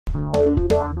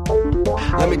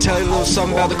Let me tell you a little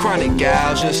something about the Chronic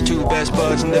Gals. Just two best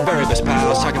buds and the very best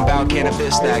pals. Talking about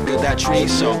cannabis, that good, that tree.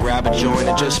 So grab a joint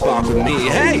and just spark with me.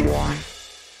 Hey!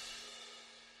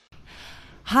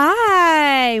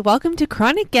 Hi! Welcome to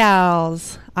Chronic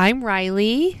Gals. I'm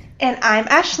Riley. And I'm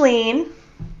Ashleen.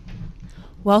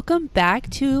 Welcome back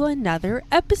to another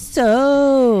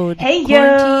episode. Hey,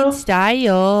 Quarantine yo!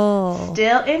 style.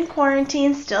 Still in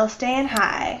quarantine, still staying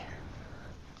high.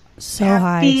 So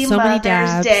Happy high. So many Mother's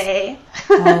dabs. Day.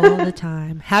 all the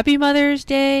time. Happy Mother's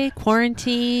Day.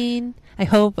 Quarantine. I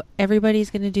hope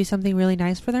everybody's going to do something really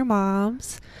nice for their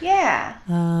moms. Yeah.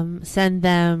 Send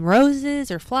them roses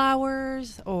or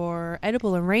flowers or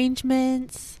edible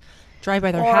arrangements. Drive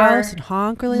by their house and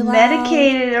honk really loud.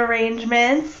 Medicated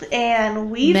arrangements and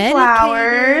weed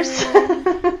flowers.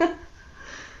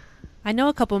 I know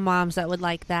a couple moms that would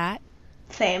like that.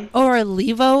 Same. Or a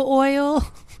Levo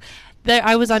oil.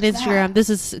 I was on Instagram. This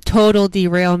is total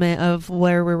derailment of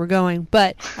where we were going,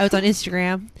 but I was on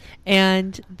Instagram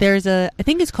and there's I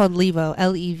think it's called Levo,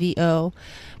 Levo,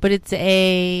 but it's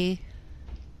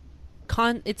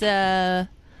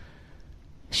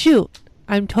shoot.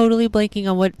 I'm totally blanking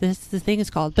on what the thing is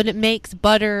called, but it makes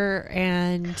butter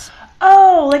and like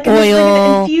oil. Like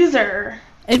an infuser.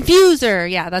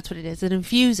 Infuser, yeah, that's what it is, an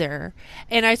infuser.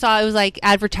 And I saw it was like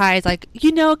advertised, like,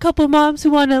 a couple moms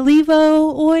who want a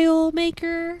Levo oil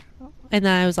maker. And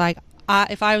then I was like,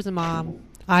 if I was a mom,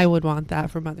 I would want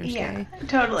that for Mother's Day. Yeah,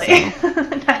 totally. So,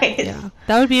 nice. Yeah,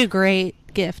 that would be a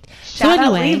great gift. Shout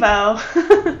out Levo.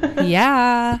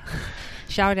 Yeah.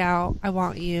 Shout out. I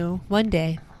want you. One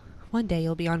day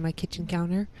you'll be on my kitchen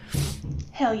counter.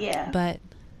 Hell yeah. But,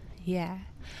 yeah.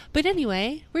 But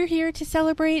anyway, we're here to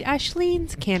celebrate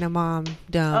Ashleen's Canna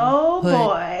Mom-dom. Oh,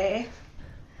 boy.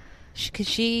 Because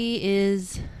she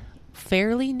is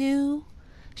fairly new.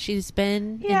 She's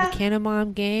been in the Canna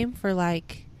Mom game for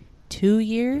like 2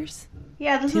 years.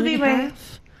 Yeah, this will be my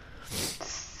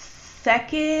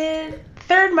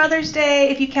third Mother's Day.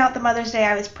 If you count the Mother's Day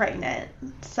I was pregnant.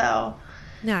 So...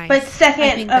 Nice. But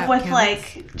second with counts.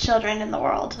 Like children in the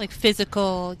world. Like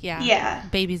physical, Yeah.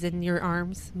 Babies in your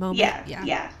arms moment.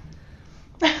 Yeah.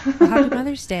 Well, happy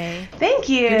Mother's Day. Thank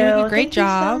you. You're doing a great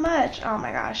job. Thank you so much. Oh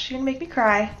my gosh, you're going to make me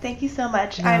cry. Thank you so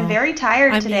much. No. I'm very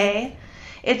tired today.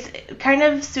 It's kind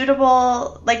of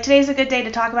suitable. Like today's a good day to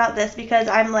talk about this because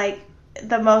I'm like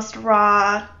the most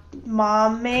raw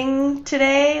momming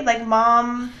today. Like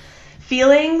mom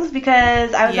feelings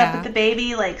because I was up with the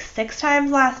baby like 6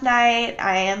 times last night.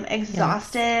 I am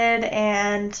exhausted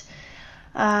and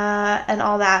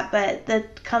all that, but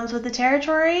that comes with the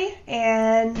territory,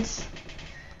 and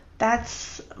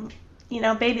that's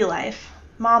baby life,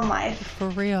 mom life. For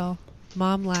real,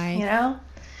 mom life.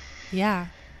 Yeah.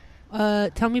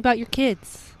 Tell me about your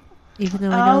kids. Even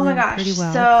though I know them pretty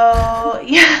well. So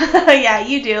yeah,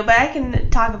 you do, but I can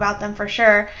talk about them for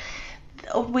sure.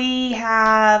 We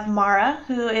have Mara,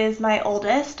 who is my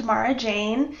oldest, Mara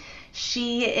Jane.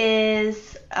 She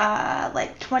is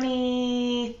like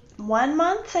 21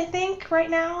 months, I think, right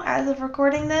now, as of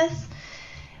recording this.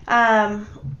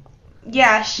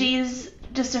 She's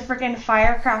just a freaking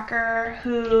firecracker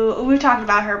who, we've talked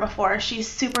about her before. She's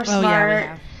super smart.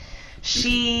 Yeah,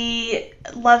 she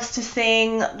loves to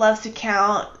sing, loves to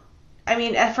count. I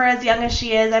mean, for as young as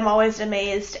she is, I'm always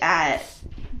amazed at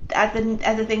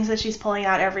the things that she's pulling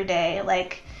out every day.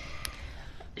 Like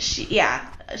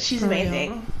she's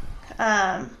amazing.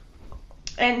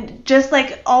 And just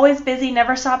like always busy,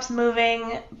 never stops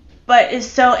moving, but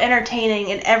is so entertaining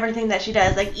in everything that she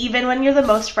does. Like even when you're the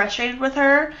most frustrated with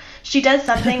her, she does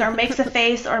something or makes a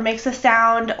face or makes a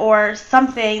sound or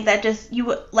something that just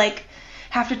you like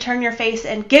have to turn your face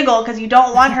and giggle because you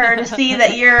don't want her to see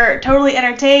that you're totally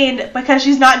entertained because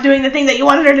she's not doing the thing that you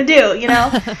wanted her to do,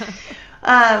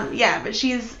 but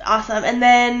she's awesome. And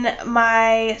then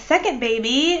my second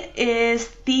baby is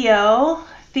Theo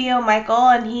Michael,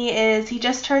 and he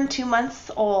just turned 2 months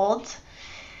old.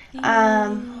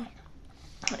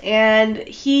 And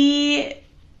he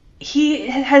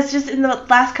has just in the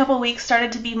last couple of weeks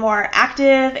started to be more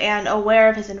active and aware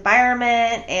of his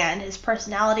environment, and his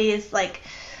personality is like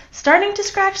starting to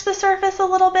scratch the surface a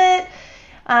little bit.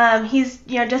 He's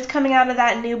just coming out of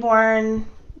that newborn,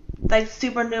 like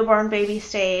super newborn baby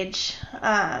stage.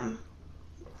 But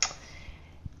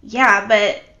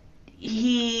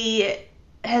he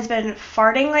has been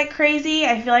farting like crazy.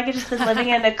 I feel like I've just been living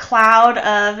in a cloud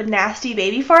of nasty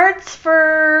baby farts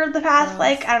for the past,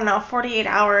 48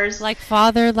 hours. Like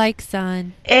father, like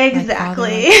son.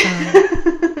 Exactly. Like father,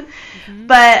 like son.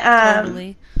 But,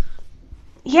 totally.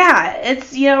 Yeah,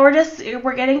 it's,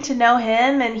 we're getting to know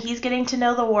him, and he's getting to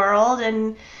know the world,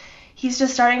 and he's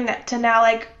just starting to now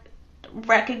like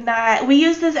recognize. We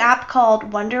use this app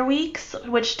called Wonder Weeks,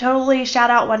 which totally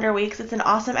shout out Wonder Weeks. It's an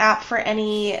awesome app for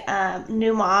any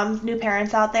new moms, new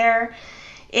parents out there.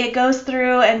 It goes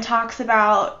through and talks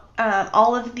about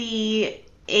all of the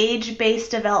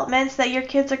age-based developments that your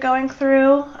kids are going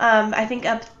through. I think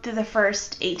up to the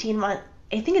first 18 months.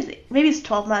 I think maybe it's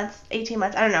 12 months, 18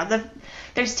 months. I don't know.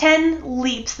 There's 10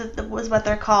 leaps, that was what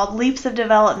they're called, leaps of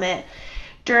development,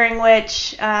 during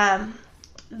which your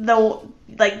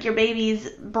baby's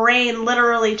brain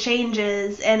literally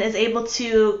changes and is able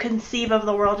to conceive of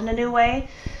the world in a new way.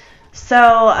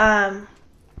 So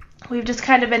we've just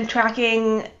kind of been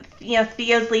tracking,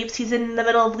 Theo's leaps. He's in the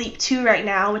middle of leap 2 right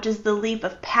now, which is the leap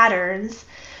of patterns.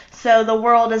 So the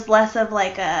world is less of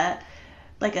like a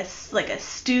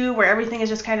stew where everything is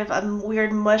just kind of a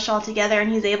weird mush all together,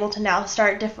 and he's able to now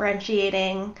start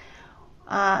differentiating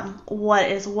what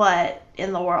is what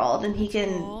in the world, and he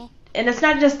can. Cool. And it's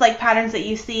not just like patterns that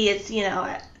you see. It's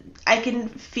I can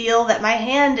feel that my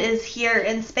hand is here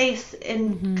in space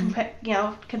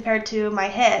compared to my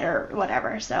head or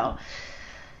whatever. So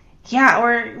yeah,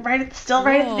 we're still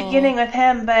right at the beginning with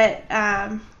him, but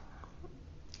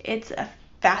it's a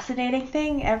fascinating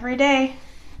thing every day.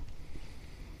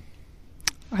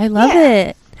 I love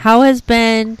it. How has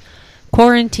been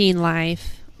quarantine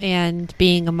life and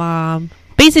being a mom?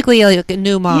 Basically, like a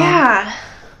new mom. Yeah.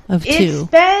 Of 2. It's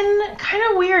been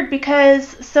kind of weird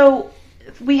because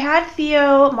we had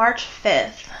Theo March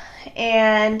 5th,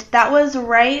 and that was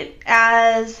right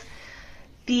as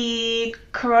the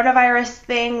coronavirus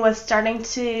thing was starting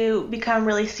to become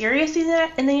really serious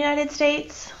in the United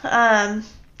States. I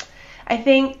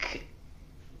think.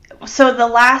 So the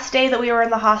last day that we were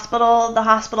in the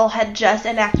hospital had just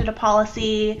enacted a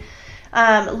policy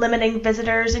limiting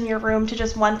visitors in your room to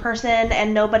just one person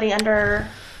and nobody under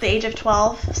the age of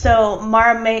 12. So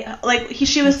Mara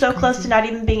she was so close to not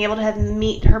even being able to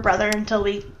meet her brother until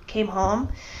we came home.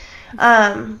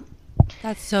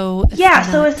 That's so yeah.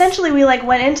 Nuts. So essentially, we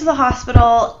went into the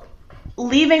hospital,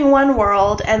 leaving one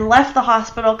world, and left the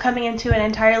hospital, coming into an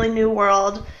entirely new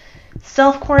world,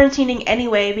 self-quarantining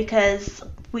anyway because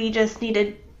we just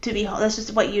needed to be home. That's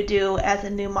just what you do as a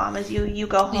new mom, is you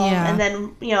go home. Yeah. And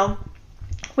then,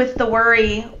 with the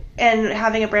worry and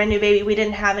having a brand new baby, we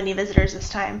didn't have any visitors this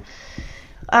time.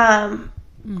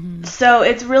 So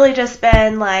it's really just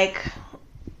been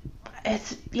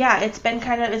it's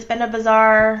been a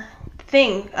bizarre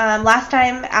thing. Last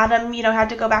time Adam, had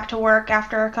to go back to work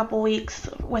after a couple weeks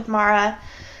with Mara.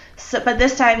 So, but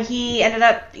this time he ended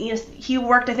up, he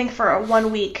worked, I think, for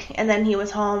 1 week, and then he was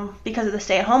home because of the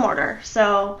stay-at-home order.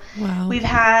 So we've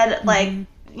had,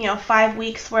 5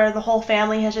 weeks where the whole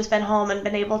family has just been home and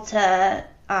been able to,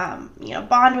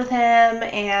 bond with him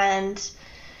and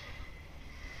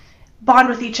bond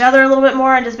with each other a little bit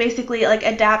more and just basically,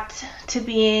 adapt to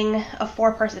being a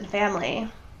 4-person family.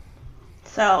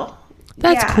 So,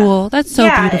 that's cool. That's so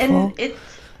beautiful. And it's,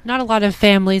 not a lot of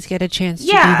families get a chance to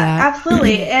do that. Yeah,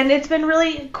 absolutely. And it's been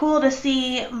really cool to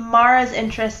see Mara's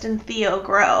interest in Theo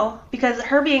grow, because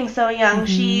her being so young,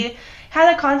 she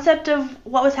had a concept of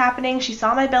what was happening. She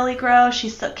saw my belly grow.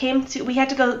 We had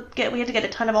to get a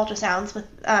ton of ultrasounds with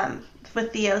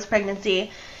Theo's pregnancy,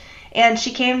 and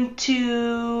she came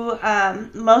to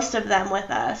most of them with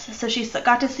us. So she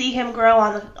got to see him grow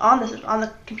on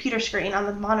the computer screen, on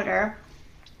the monitor.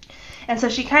 And so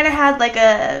she kind of had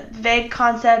a vague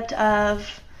concept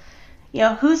of,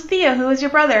 who's Theo? Who is your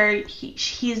brother?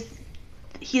 He's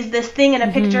this thing in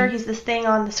a picture. He's this thing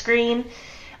on the screen.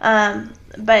 When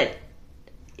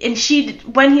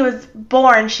he was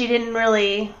born, she didn't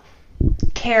really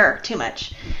care too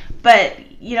much. But,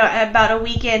 about a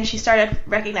week in, she started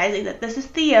recognizing that this is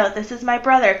Theo. This is my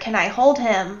brother. Can I hold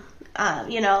him?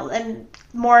 And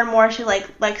more she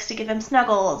likes to give him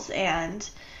snuggles and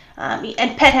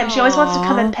pet him. She always wants to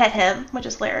come and pet him, which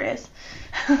is hilarious.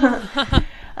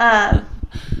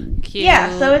 Cute.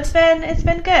 Yeah, so it's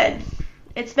been good.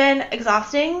 It's been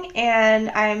exhausting, and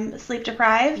I'm sleep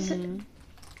deprived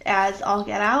as all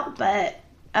get out, but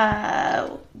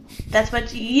that's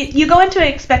what you go into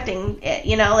expecting it,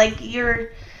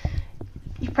 you're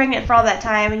pregnant for all that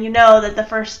time, and that the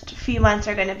first few months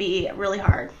are going to be really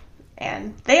hard,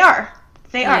 and they are,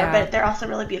 but they're also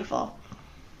really beautiful.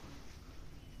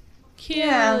 Cute.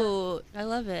 Yeah. I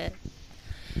love it.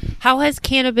 How has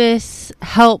cannabis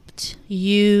helped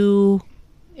you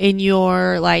in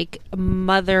your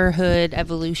motherhood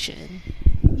evolution?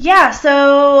 Yeah,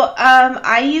 so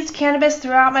I used cannabis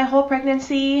throughout my whole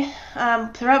pregnancy,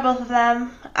 throughout both of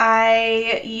them.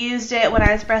 I used it when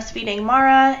I was breastfeeding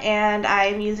Mara, and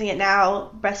I'm using it now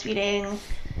breastfeeding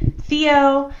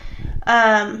Theo.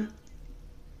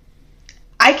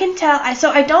 can tell.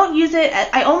 So I don't use it.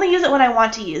 I only use it when I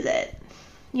want to use it.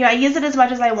 I use it as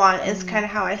much as I want is kind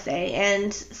of how I say.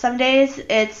 And some days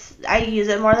I use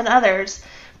it more than others.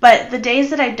 But the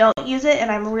days that I don't use it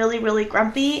and I'm really, really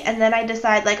grumpy, and then I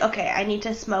decide, like, okay, I need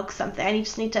to smoke something. I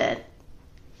just need to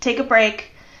take a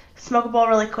break, smoke a bowl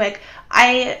really quick.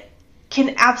 I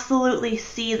can absolutely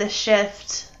see the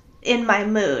shift in my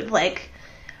mood. Like,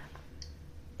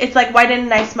 it's like, why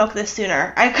didn't I smoke this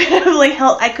sooner? I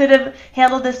could have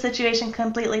handled this situation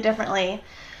completely differently.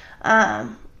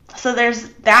 So there's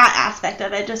that aspect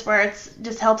of it, just where it's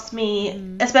just helps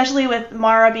me, especially with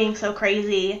Mara being so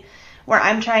crazy, where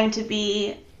I'm trying to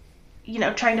be,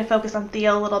 trying to focus on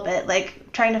Theo a little bit,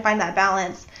 like trying to find that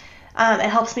balance. It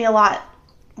helps me a lot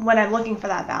when I'm looking for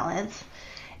that balance.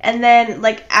 And then,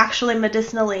 like, actually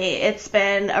medicinally, it's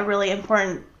been a really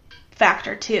important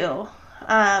factor too.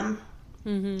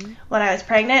 When I was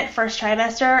pregnant, first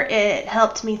trimester, it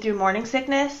helped me through morning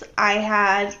sickness. I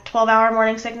had 12-hour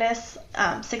morning sickness,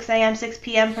 6 a.m., 6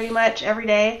 p.m. pretty much every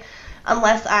day,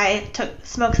 unless I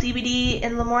smoked CBD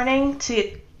in the morning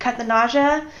to cut the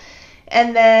nausea,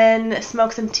 and then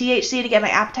smoked some THC to get my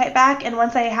appetite back. And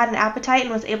once I had an appetite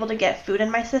and was able to get food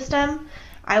in my system,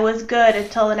 I was good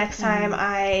until the next time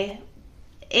I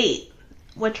ate,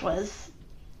 which was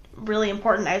really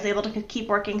important. I was able to keep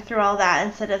working through all that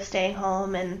instead of staying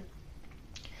home. And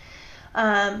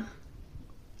and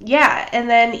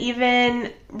then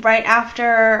even right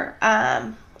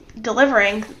after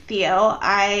delivering Theo,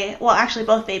 actually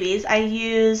both babies, I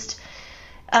used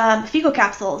Fico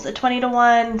capsules, a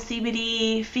 20-to-1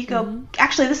 CBD Fico.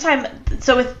 Actually, this time,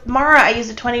 so with Mara, I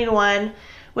used a 20-to-1.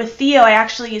 With Theo, I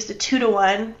actually used a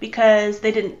 2-to-1 because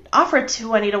they didn't offer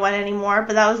 20-to-1 anymore.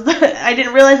 But that was I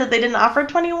didn't realize that they didn't offer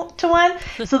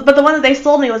 20-to-1. But the one that they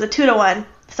sold me was a 2-to-1.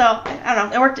 So I don't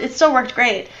know. It worked. It still worked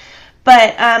great.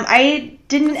 But I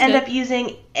didn't end up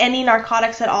using any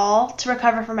narcotics at all to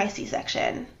recover from my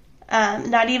C-section.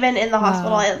 Not even in the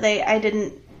hospital. I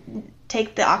didn't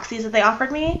take the oxys that they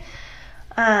offered me.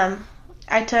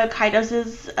 I took high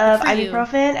doses of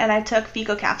ibuprofen and I took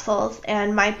Fico capsules,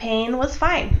 and my pain was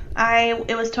fine.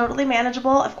 It was totally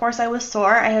manageable. Of course, I was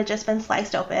sore. I had just been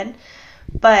sliced open,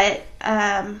 but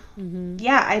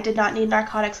I did not need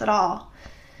narcotics at all.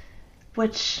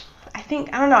 Which I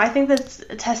think that's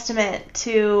a testament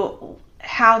to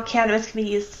how cannabis can be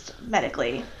used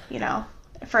medically.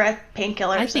 For a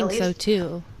painkiller. I think so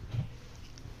too.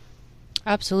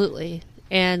 Absolutely.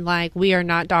 And like, we are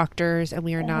not doctors and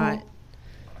we are not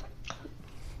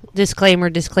disclaimer.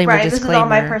 Right, this is all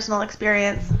my personal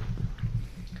experience.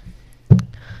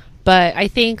 But I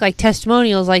think like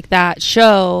testimonials like that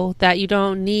show that you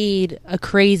don't need a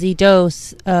crazy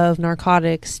dose of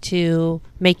narcotics to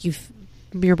make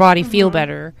your body feel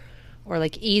better or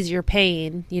like ease your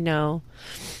pain,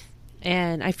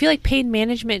 And I feel like pain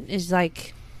management is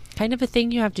like kind of a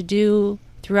thing you have to do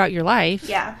throughout your life.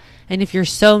 Yeah. And if you're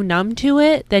so numb to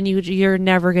it, then you're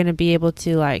never going to be able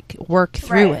to like work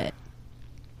through it.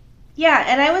 Yeah,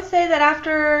 and I would say that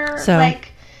after like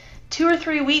 2 or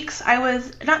 3 weeks, I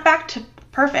was not back to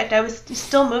perfect. I was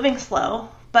still moving slow,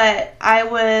 but I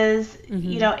was,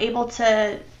 able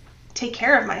to take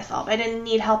care of myself. I didn't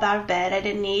need help out of bed. I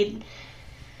didn't need,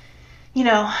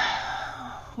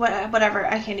 whatever.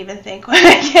 I can't even think.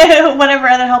 Whatever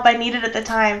other help I needed at the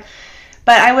time.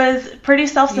 But I was pretty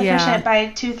self-sufficient by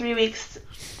 2-3 weeks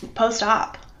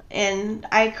post-op, and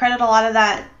I credit a lot of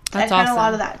that. That's a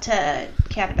lot of that to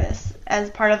cannabis as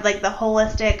part of like the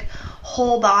holistic,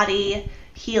 whole body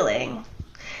healing.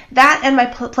 That and my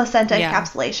placenta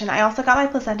encapsulation. I also got my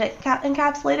placenta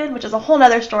encapsulated, which is a whole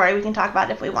nother story we can talk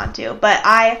about if we want to. But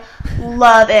I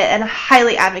love it and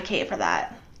highly advocate for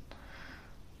that.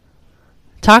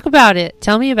 Talk about it.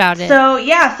 Tell me about it.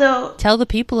 So tell the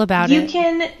people about it. You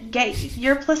can get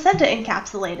your placenta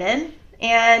encapsulated,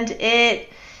 and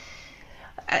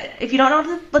if you don't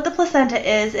know what the placenta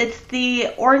is, it's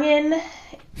the organ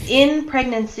in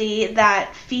pregnancy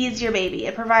that feeds your baby.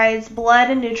 It provides blood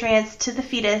and nutrients to the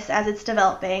fetus as it's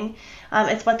developing.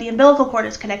 It's what the umbilical cord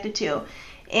is connected to,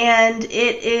 and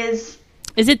it is.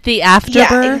 Is it the afterbirth?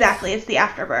 Yeah, exactly. It's the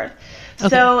afterbirth. Okay.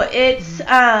 So it's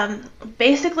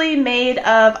basically made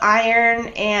of iron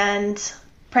and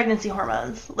pregnancy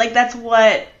hormones. Like, that's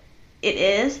what it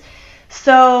is.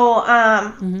 So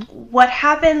what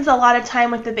happens a lot of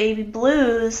time with the baby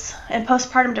blues and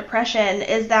postpartum depression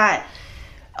is that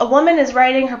a woman is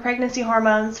writing her pregnancy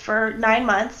hormones for 9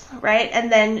 months, right?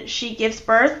 And then she gives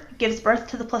birth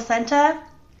to the placenta,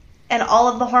 and all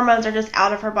of the hormones are just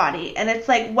out of her body. And it's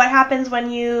like, what happens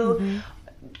when you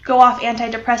go off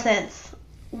antidepressants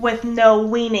with no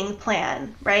weaning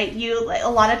plan, right? A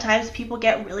lot of times people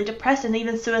get really depressed and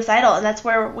even suicidal, and that's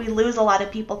where we lose a lot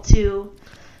of people to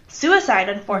suicide,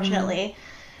 unfortunately.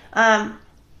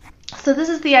 So this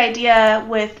is the idea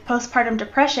with postpartum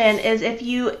depression, is if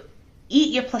you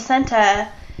eat your placenta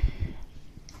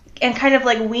and kind of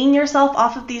like wean yourself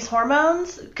off of these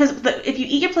hormones, because if you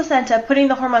eat your placenta, putting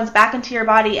the hormones back into your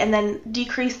body and then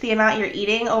decrease the amount you're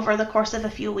eating over the course of a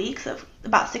few weeks, of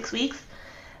about 6 weeks,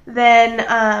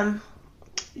 then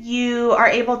you are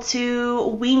able to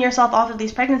wean yourself off of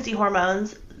these pregnancy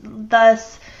hormones,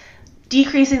 thus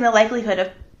decreasing the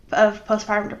likelihood of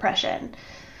postpartum depression.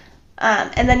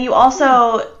 And then you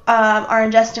also are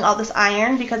ingesting all this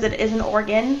iron because it is an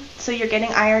organ. So you're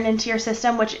getting iron into your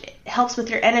system, which helps with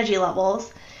your energy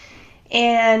levels.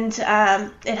 And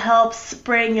it helps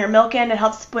bring your milk in. It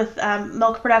helps with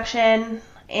milk production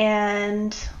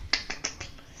and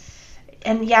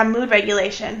mood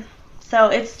regulation. So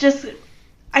it's just,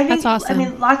 I think, that's awesome. I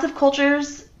mean, lots of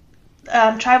cultures,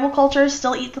 tribal cultures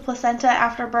still eat the placenta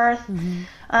after birth.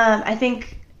 I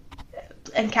think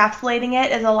encapsulating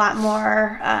it is a lot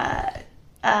more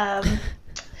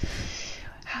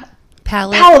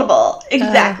palatable.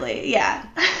 Exactly.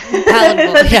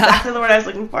 Palatable. That's exactly the word I was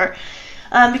looking for.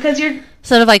 Because you're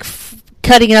sort of like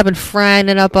cutting it up and frying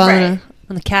it up on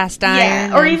the cast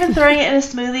iron. Or even throwing it in a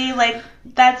smoothie. Like,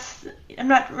 that's, I'm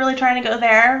not really trying to go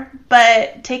there,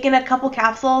 but taking a couple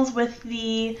capsules with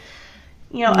the,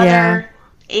 other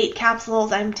 8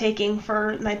 capsules I'm taking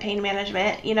for my pain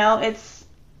management,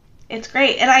 it's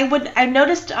great. And I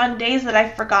noticed on days that I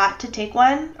forgot to take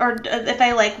one, or if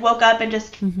I like woke up and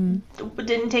just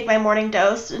didn't take my morning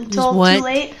dose until too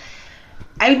late,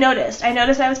 I noticed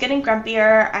I was getting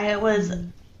grumpier. I was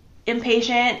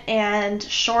impatient and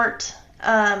short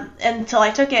until I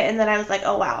took it, and then I was like,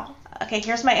 oh wow, okay,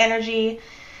 here's my energy,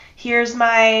 here's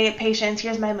my patience,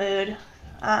 here's my mood.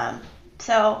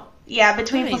 So yeah,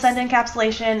 between placenta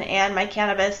encapsulation and my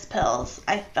cannabis pills,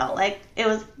 I felt like it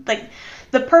was like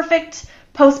the perfect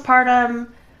postpartum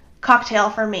cocktail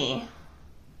for me.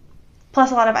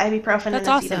 Plus a lot of ibuprofen and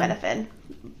acetaminophen.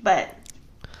 But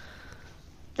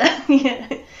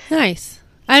nice.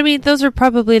 I mean, those are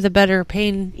probably the better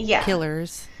pain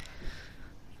killers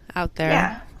out there.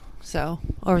 Yeah. So,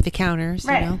 over the counters,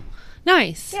 right.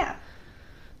 Nice. Yeah.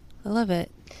 I love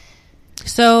it.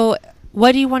 So,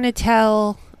 what do you want to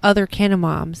tell other Canna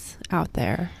moms out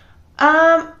there?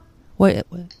 What?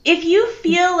 If you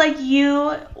feel like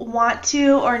you want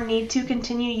to or need to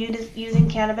continue using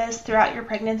cannabis throughout your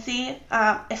pregnancy,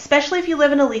 especially if you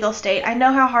live in a legal state. I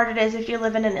know how hard it is if you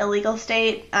live in an illegal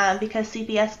state because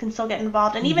CPS can still get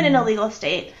involved. And even in a legal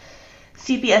state,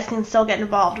 CPS can still get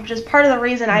involved, which is part of the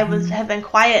reason I have been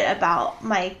quiet about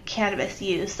my cannabis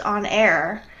use on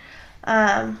air.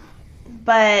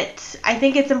 But I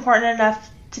think it's important enough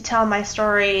to tell my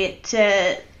story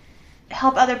to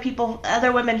help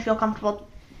other women feel comfortable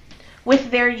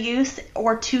with their use,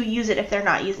 or to use it if they're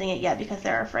not using it yet because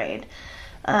they're afraid.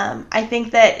 I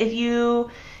think that if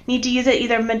you need to use it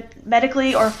either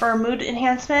medically or for mood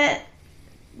enhancement,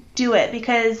 do it,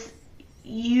 because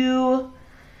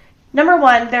number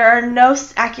one, there are no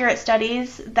accurate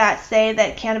studies that say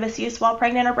that cannabis use while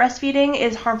pregnant or breastfeeding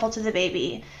is harmful to the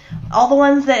baby. All the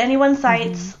ones that anyone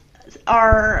cites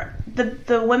are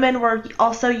the women were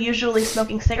also usually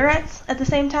smoking cigarettes at the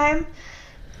same time.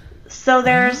 So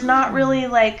there's not really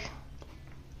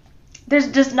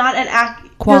there's just not there's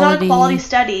not a quality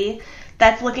study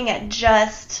that's looking at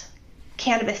just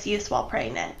cannabis use while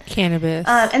pregnant. Cannabis.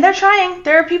 And they're trying.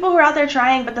 There are people who are out there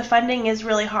trying, but the funding is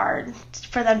really hard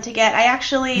for them to get. I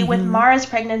actually, with Mara's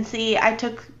pregnancy, I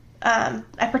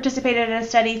participated in a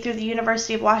study through the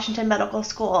University of Washington Medical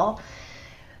School.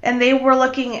 And they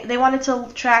wanted to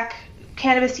track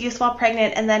cannabis use while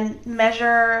pregnant and then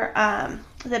measure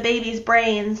the baby's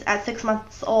brains at 6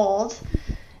 months old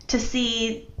to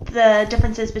see the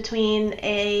differences between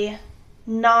a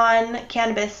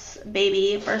non-cannabis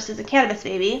baby versus a cannabis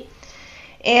baby.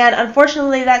 And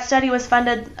unfortunately, that study was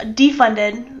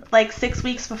defunded like 6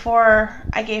 weeks before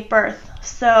I gave birth.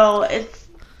 So it's,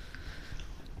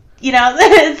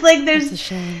 it's like That's a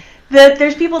shame.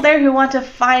 There's people there who want to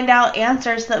find out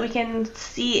answers so that we can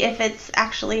see if it's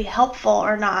actually helpful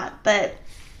or not, but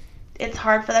it's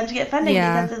hard for them to get funding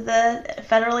because of the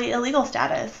federally illegal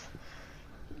status.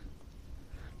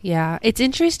 Yeah, it's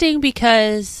interesting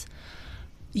because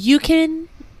you can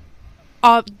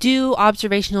do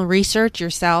observational research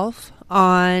yourself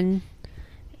on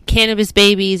cannabis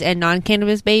babies and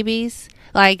non-cannabis babies.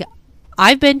 Like,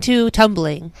 I've been to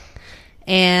tumbling,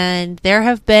 and there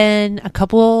have been a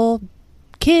couple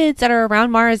kids that are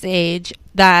around Mara's age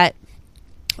that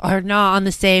are not on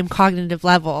the same cognitive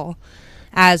level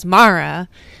as Mara,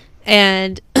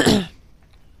 and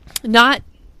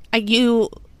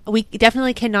we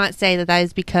definitely cannot say that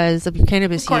is because of your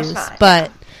cannabis use, not,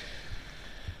 but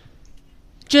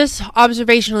just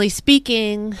observationally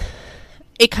speaking,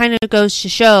 it kind of goes to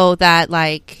show that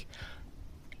like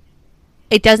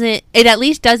it at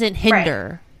least doesn't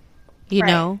hinder, you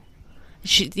know.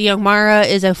 Mara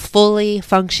is a fully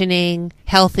functioning,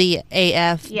 healthy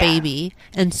AF baby,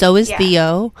 and so is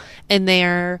Theo, and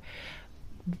they're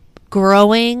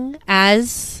growing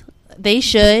as they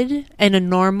should in a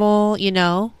normal,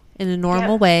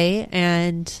 way,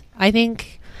 and I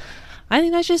think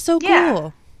that's just so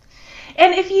cool.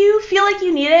 And if you feel like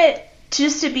you need it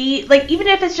just to be, like, even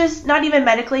if it's just not even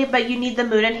medically, but you need the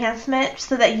mood enhancement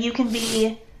so that you can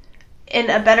be in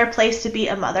a better place to be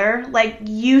a mother, like,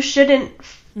 you shouldn't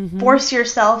force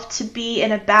yourself to be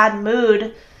in a bad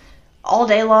mood all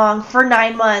day long for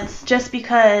 9 months just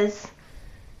because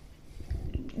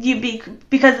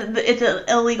it's an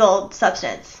illegal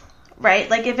substance, right?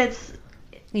 Like, if it's...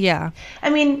 Yeah. I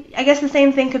mean, I guess the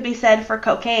same thing could be said for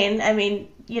cocaine. I mean,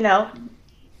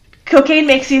 cocaine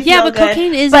makes you feel good. Yeah, but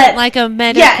cocaine isn't like a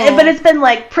medical... Yeah, but it's been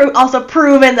like also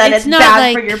proven that it's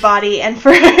bad for your body and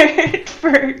for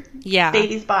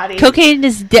baby's body. Cocaine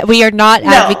is... we are not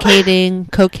advocating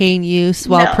cocaine use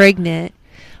while pregnant,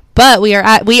 but we are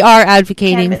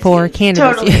advocating for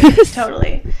cannabis use.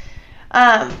 Totally.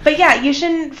 But yeah, you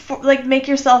shouldn't make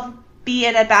yourself be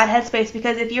in a bad headspace,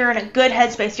 because if you're in a good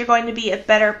headspace, you're going to be a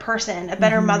better person, a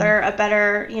better mother, a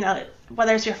better,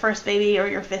 whether it's your first baby or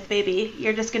your fifth baby,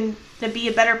 you're just going to be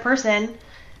a better person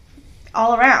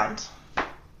all around.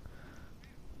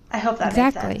 I hope that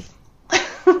makes sense.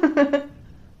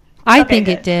 I think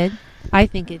it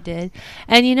did.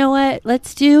 And you know what?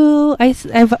 Let's do, I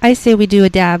say we do a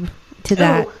dab to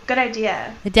that. Ooh, good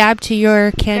idea. A dab to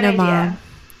your Canna Mom.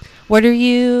 What are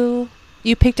you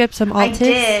picked up some Altus?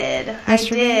 I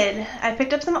did. I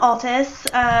picked up some Altus.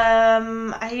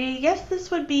 I guess this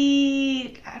would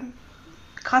be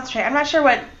concentrate. I'm not sure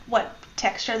what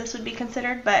texture this would be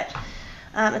considered, but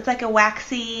it's like a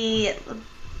waxy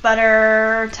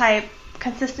butter type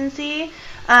consistency.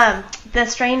 The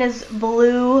strain is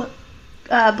blue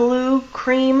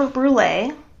cream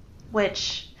brulee,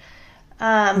 which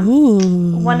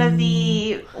one of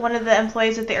the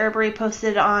employees at the herbery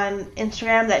posted on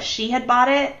Instagram that she had bought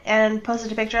it and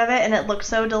posted a picture of it, and it looked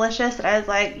so delicious that I was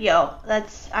like, yo,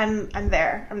 I'm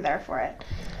there for it.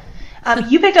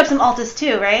 You picked up some Altus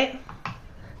too, right?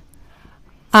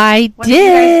 I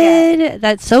did.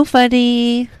 That's so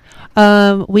funny.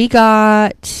 We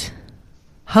got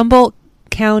Humboldt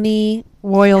County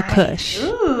Royal Kush.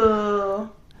 Ooh.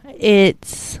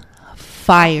 It's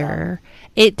fire. Awesome.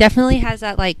 It definitely has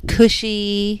that like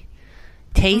cushy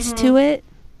taste to it.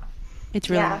 It's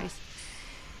really nice.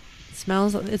 It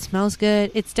smells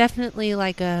good. It's definitely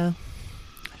like a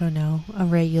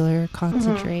regular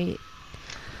concentrate.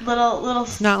 Little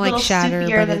it's not like shatter,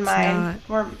 but than it's mine. not.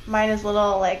 Where mine is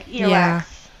little like earwax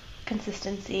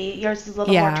consistency. Yours is a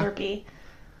little more terpy.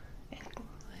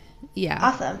 Yeah.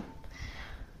 Awesome.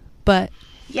 But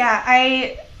yeah,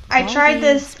 I tried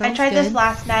this. I tried this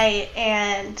last night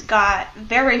and got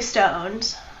very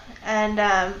stoned, and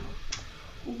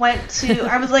went to.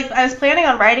 I was planning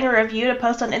on writing a review to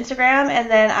post on Instagram, and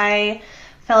then I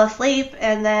fell asleep,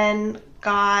 and then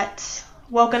got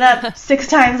woken up 6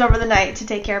 times over the night to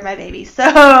take care of my baby.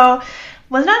 So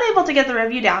was not able to get the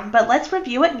review down. But let's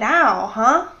review it now,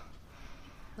 huh?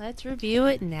 Let's review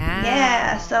it now.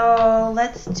 Yeah, so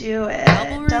let's do it.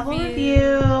 Double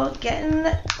review. Getting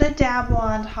the dab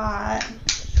wand hot.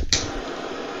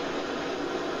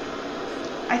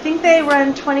 I think they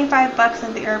run $25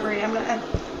 at the herbery. I'm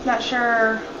not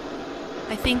sure.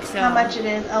 I think so. How much it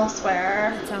is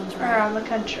elsewhere. That sounds right. Around the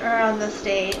country, around the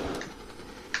state.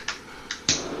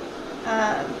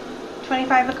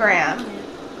 $25 a gram.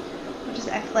 Which is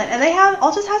excellent. And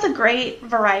Altus has a great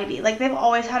variety. Like, they've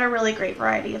always had a really great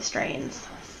variety of strains.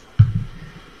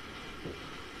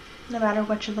 No matter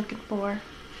what you're looking for.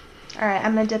 Alright,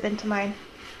 I'm going to dip into mine.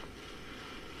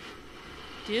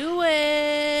 Do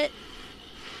it!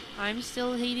 I'm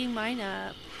still heating mine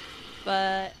up.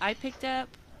 But I picked up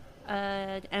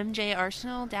an MJ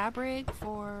Arsenal dab rig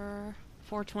for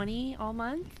 $4.20 all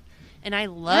month. And I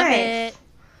love it.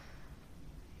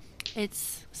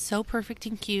 It's so perfect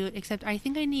and cute, except I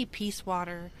think I need Peace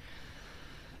Water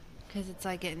because it's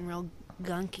like getting real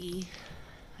gunky.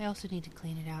 I also need to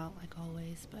clean it out like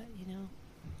always, but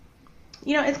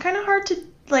it's kind of hard to,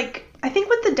 like, I think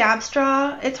with the dab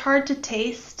straw, it's hard to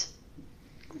taste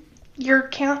your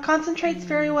concentrates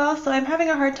very well, so I'm having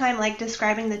a hard time like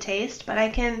describing the taste, but I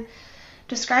can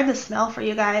describe the smell for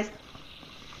you guys.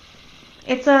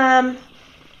 It's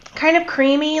kind of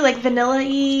creamy, like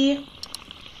vanilla-y,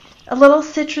 a little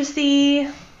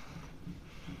citrusy,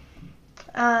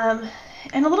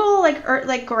 and a little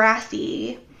like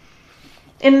grassy,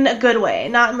 in a good way,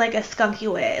 not in like a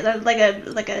skunky way,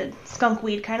 like a skunk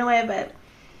weed kind of way, but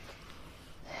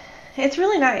it's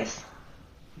really nice.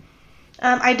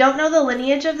 I don't know the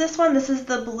lineage of this one. This is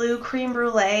the Blue Creme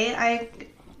Brulee. I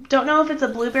don't know if it's a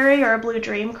blueberry or a Blue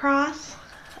Dream cross.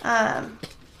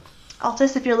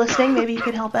 Altus, if you're listening, maybe you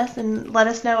could help us and let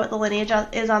us know what the lineage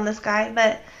is on this guy.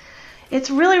 But it's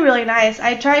really, really nice.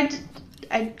 I tried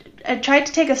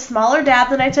to take a smaller dab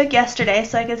than I took yesterday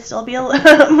so I could still be a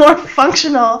little more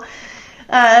functional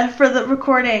for the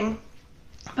recording.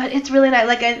 But it's really nice.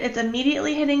 Like, it's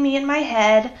immediately hitting me in my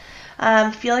head,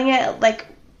 feeling it like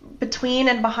between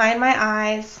and behind my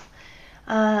eyes.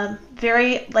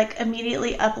 Very like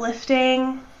immediately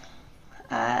uplifting.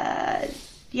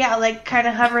 Yeah, like kind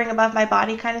of hovering above my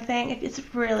body kind of thing. It's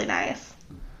really nice.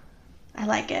 I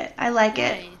like it.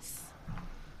 Nice.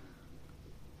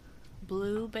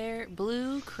 Blue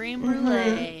Creme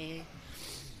Brulee.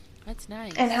 That's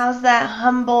nice. And how's that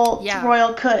Humboldt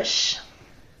Royal Kush?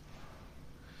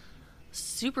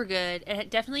 Super good. And it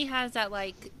definitely has that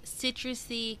like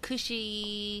citrusy,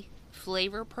 cushy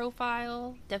flavor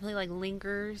profile. Definitely like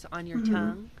lingers on your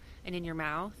tongue and in your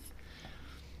mouth.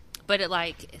 But it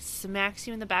like smacks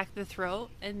you in the back of the throat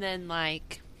and then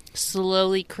like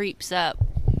slowly creeps up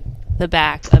the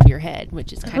back of your head,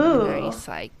 which is kind of nice.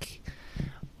 Like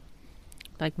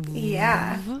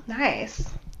yeah, nice.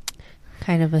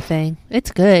 Kind of a thing.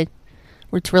 It's good.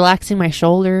 It's relaxing my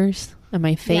shoulders and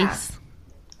my face. Yeah.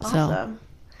 Awesome.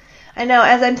 I know,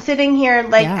 as I'm sitting here,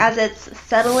 like as it's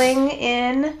settling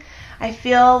in, I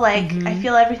feel like I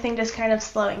feel everything just kind of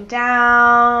slowing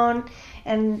down,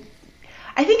 and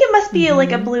I think it must be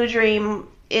like a Blue Dream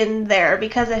in there,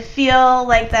 because I feel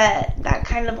like that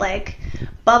kind of like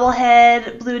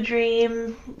bubblehead Blue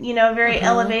Dream, you know, very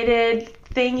elevated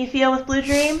thing you feel with Blue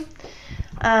Dream.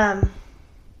 Yeah,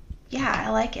 I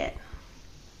like it.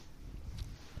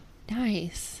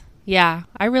 Nice. Yeah,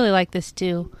 I really like this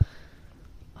too.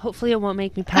 Hopefully it won't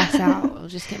make me pass out. It'll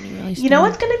just get me really stoned. You know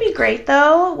what's going to be great,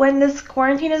 though? When this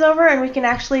quarantine is over and we can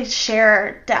actually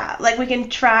share dab. Like, we can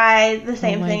try the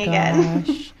same thing again.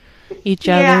 Each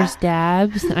other's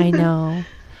dabs. I know.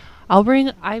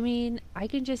 I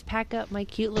can just pack up my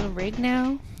cute little rig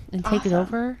now and take it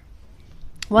over.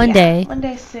 One day. One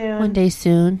day soon. One day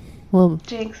soon.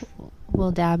 Jinx.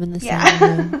 We'll dab in the same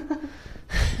room.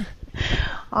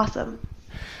 Awesome.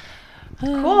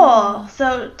 Cool.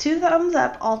 So 2 thumbs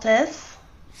up, Altus.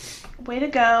 Way to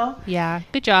go. Yeah.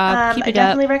 Good job. Keep it I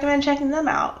definitely recommend checking them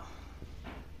out.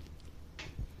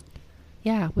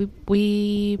 Yeah.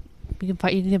 You can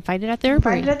find it at the Herbery.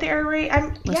 Find it at the Herbery. I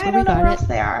don't know where else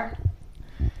they are,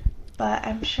 but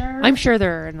I'm sure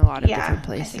they're in a lot of different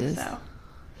places. I think so.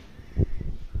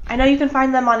 I know you can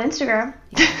find them on Instagram,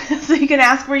 so you can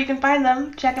ask where you can find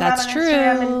them. Check them out on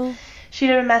Instagram and shoot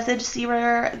them a message, see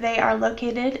where they are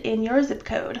located in your zip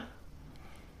code.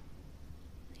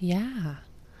 Yeah.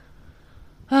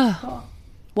 Oh. Cool.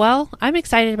 Well, I'm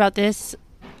excited about this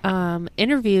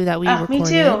interview that we recorded. Me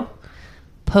too.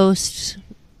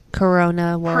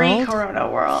 Post-Corona world. Pre-Corona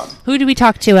world. Who did we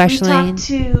talk to, Ashley? We talked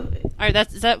to... All right,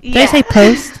 did I say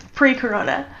post?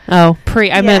 Pre-Corona. Oh,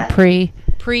 I meant pre.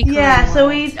 Pre-Corona. Yeah, so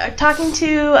we are talking to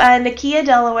Nakia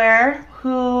Delaware,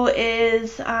 who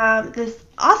is this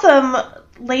awesome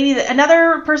lady,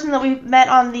 another person that we met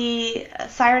on the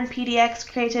Siren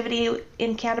PDX Creativity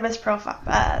in Cannabis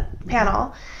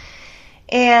panel.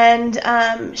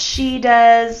 And she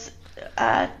does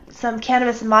some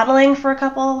cannabis modeling for a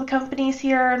couple of companies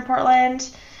here in Portland.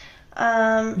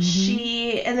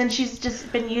 She's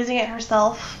just been using it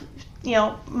herself, you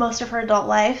know, most of her adult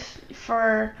life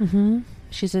for...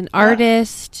 She's an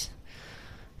artist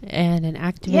and an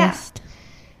activist. Yeah.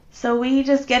 So we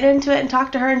just get into it and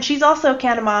talk to her, and she's also a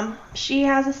Canna mom. She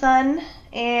has a son,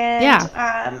 and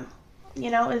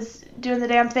is doing the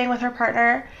damn thing with her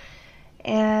partner,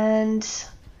 and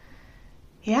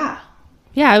yeah,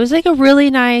 it was like a really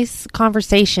nice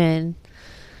conversation.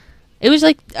 It was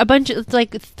like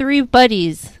like 3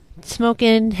 buddies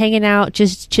smoking, hanging out,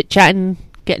 just chit chatting,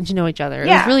 getting to know each other. It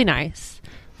was really nice,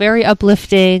 very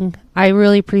uplifting. I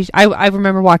really appreciate. I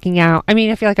remember walking out. I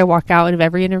mean, I feel like I walk out of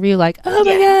every interview like, oh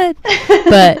my god,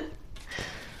 but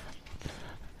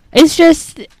it's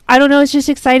just, I don't know. It's just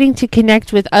exciting to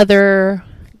connect with other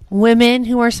women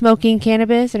who are smoking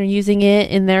cannabis and are using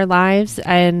it in their lives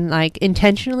and like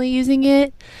intentionally using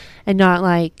it, and not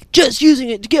like just using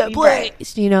it to get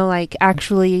blazed, you know, like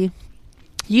actually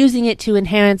using it to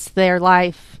enhance their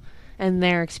life and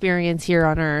their experience here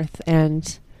on Earth.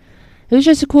 And it was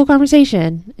just a cool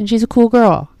conversation, and she's a cool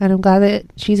girl, and I'm glad that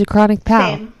she's a chronic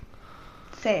pal.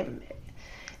 Same.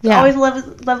 It's always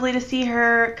lovely to see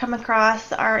her come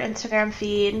across our Instagram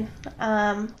feed,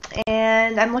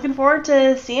 and I'm looking forward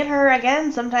to seeing her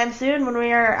again sometime soon when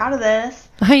we are out of this.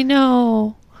 I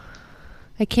know.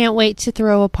 I can't wait to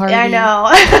throw a party. Yeah, I know.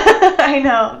 I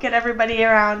know. Get everybody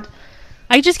around.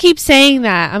 I just keep saying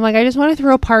that. I'm like, I just want to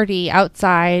throw a party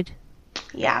outside.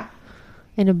 Yeah.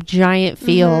 In a giant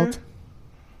field.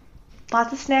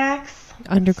 Lots of snacks.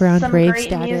 Underground some rave great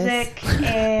status. Music,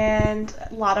 and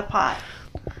a lot of pot.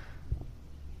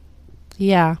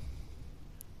 Yeah.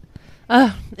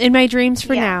 In my dreams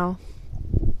for now.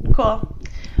 Cool.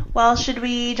 Well, should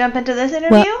we jump into this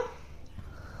interview?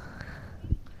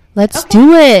 Let's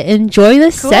do it. Enjoy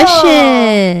the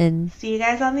session. See you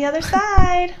guys on the other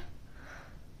side.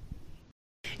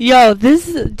 Yo,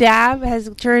 this dab has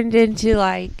turned into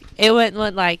like, it went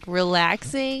like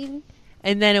relaxing,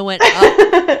 and then it went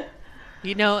up.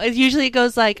 You know, it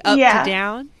goes like up to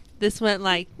down. This went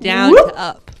like down to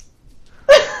up.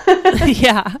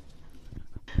 Yeah.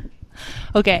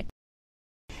 Okay.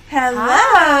 Hello.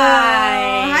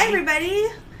 Hi, everybody.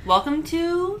 Welcome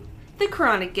to the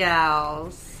Chronic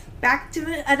Gals. Back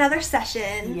to another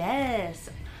session. Yes.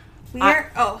 We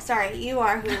are. Oh, sorry. You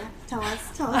are who? Tell us,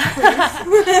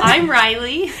 please. I'm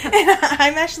Riley. And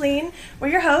I'm Ashleen. We're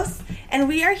your hosts, and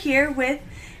we are here with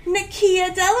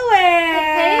Nakia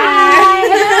Delaware.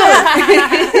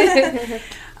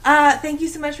 Hi. Thank you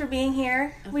so much for being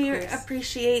here. We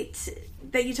appreciate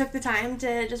that you took the time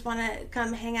to just want to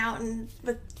come hang out and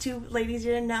with two ladies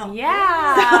you didn't know.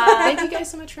 Yeah. Thank you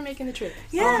guys so much for making the trip.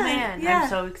 Yeah. Oh, man. Yeah. I'm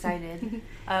so excited.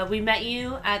 We met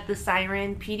you at the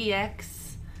Siren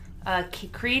PDX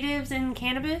Creatives in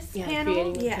Cannabis panel.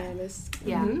 Creating with Cannabis.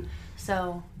 Yeah. Mm-hmm.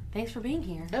 So, thanks for being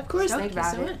here. Of course. Thank you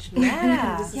so much.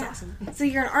 Yeah. This is awesome. So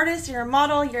you're an artist, you're a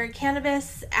model, you're a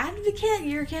cannabis advocate,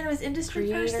 you're a cannabis industry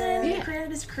person, a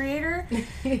cannabis creator.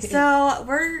 So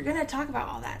we're going to talk about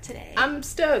all that today. I'm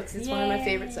stoked. It's one of my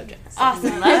favorite subjects.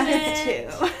 Awesome. Love it.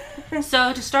 Too.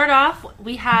 So to start off,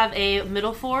 we have a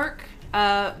Middle Fork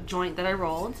joint that I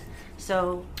rolled.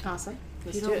 So awesome.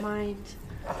 If you don't mind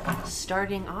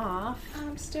starting off.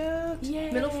 I'm stoked. Yay.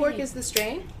 Middle Fork is the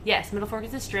strain? Yes, Middle Fork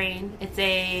is the strain. It's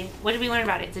a, what did we learn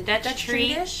about it? It's a Dutch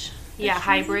treat. Yeah,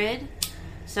 hybrid.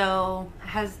 So it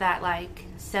has that like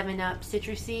 7-Up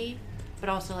citrusy, but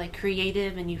also like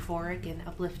creative and euphoric and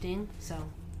uplifting. So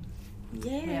we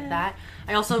have that.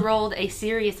 I also rolled a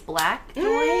Serious Black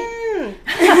joint.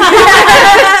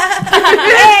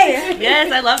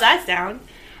 Yes, I love that sound.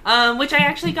 Which I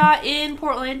actually got in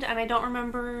Portland, and I don't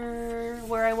remember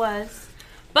where I was.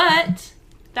 But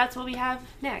that's what we have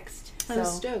next. I'm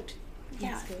stoked.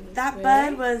 Yeah, that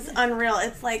bud was unreal.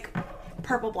 It's like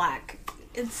purple black.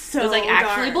 It's so It was like dark.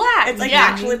 actually black. It's like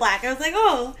actually black. I was like,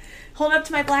 oh, hold up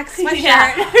to my black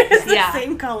sweatshirt. It's the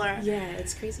same color. Yeah,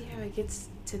 it's crazy how it gets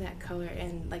to that color,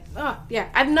 and like,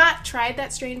 I've not tried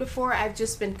that strain before. I've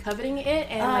just been coveting it,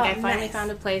 and I finally found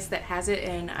a place that has it,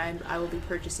 and I will be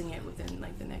purchasing it within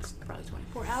like the next probably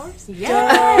 24 hours.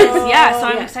 Yes. So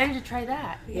I'm excited to try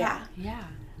that. Yeah. Do you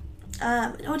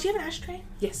have an ashtray?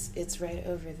 Yes, it's right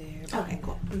over there. Okay,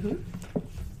 cool. Mm-hmm.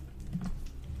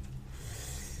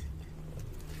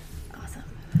 Awesome.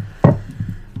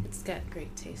 It's got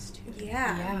great taste too.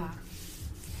 Yeah,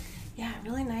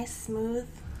 really nice, smooth.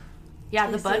 Yeah,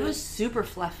 the bud was super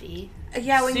fluffy.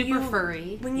 Yeah, when super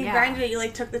furry. When you grinded it, you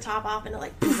like took the top off and it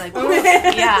like. It was like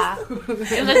yeah. It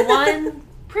was like one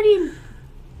pretty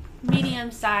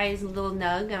medium-sized little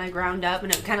nug, and I ground up,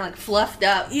 and it kind of like fluffed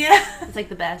up. Yeah, it's like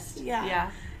the best.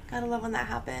 Yeah. Gotta love when that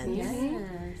happens.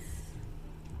 Yes.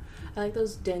 I like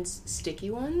those dense, sticky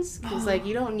ones because like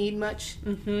you don't need much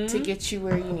to get you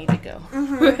where you need to go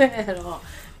at all.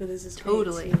 But this is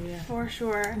totally for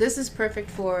sure. This is perfect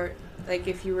for like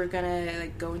if you were gonna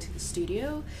like go into the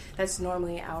studio. That's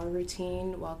normally our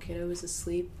routine while kiddo is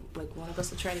asleep. Like one of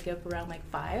us will try to get up around like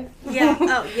 5. Yeah.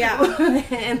 Oh yeah.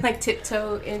 And like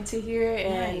tiptoe into here,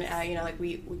 and like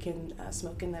we can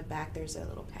smoke in the back. There's a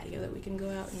little patio that we can go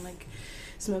out and like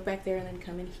smoke back there, and then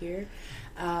come in here.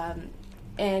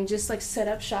 And just like set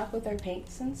up shop with our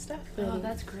paints and stuff. Oh,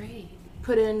 that's great.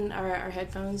 Put in our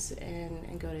headphones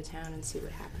and go to town and see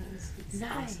what happens. It's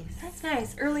awesome. That's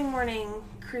nice. Early morning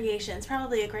creations.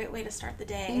 Probably a great way to start the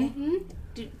day.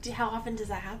 Mm-hmm. How often does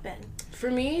that happen? For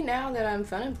me, now that I'm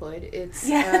fun employed, it's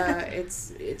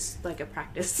like a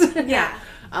practice. Yeah.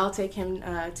 I'll take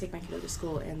my kiddo to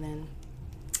school, and then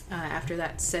after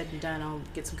that's said and done, I'll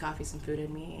get some coffee, some food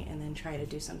in me, and then try to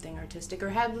do something artistic or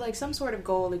have like some sort of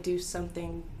goal to do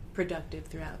something productive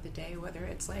throughout the day, whether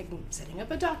it's like setting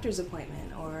up a doctor's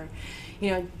appointment or,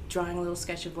 drawing a little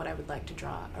sketch of what I would like to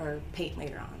draw or paint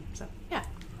later on. So, yeah.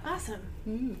 Awesome.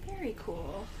 Mm. Very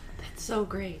cool. That's so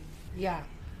great. Yeah.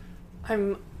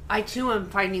 I too am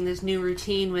finding this new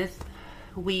routine with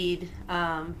weed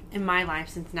in my life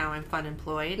since now I'm fun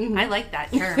employed. Mm-hmm. I like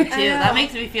that term too. That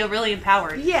makes me feel really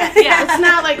empowered. Yeah. It's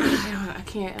not like I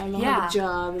can't. I'm on a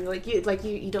job and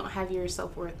you don't have your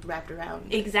self-worth wrapped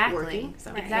around working.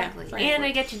 So, exactly. And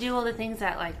I get to do all the things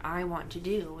that like I want to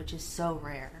do, which is so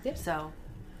rare. Yep. So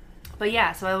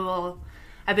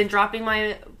I've been dropping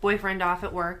my boyfriend off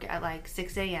at work at like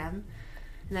 6 a.m.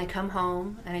 and I come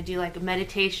home and I do like a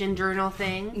meditation journal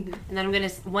thing, mm-hmm. and then I'm gonna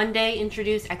one day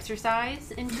introduce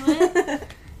exercise into it.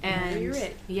 And you're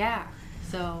it. Yeah,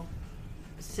 so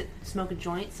smoke a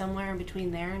joint somewhere in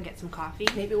between there and get some coffee.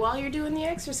 Maybe while you're doing the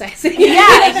exercise.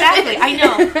 Yeah, exactly. I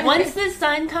know. Once the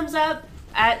sun comes up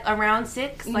at around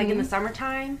 6, like in the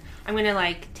summertime, I'm gonna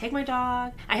like take my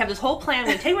dog. I have this whole plan. I'm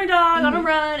gonna take my dog on a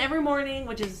run every morning,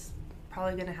 which is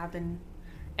probably gonna happen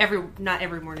not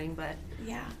every morning, but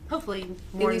hopefully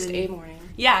more at least a morning.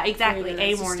 Yeah, exactly.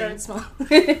 A morning. Start small. And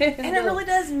it really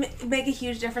does make a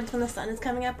huge difference when the sun is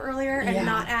coming up earlier and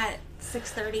not at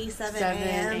 6:30, 7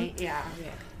 a.m. Yeah.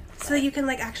 So you can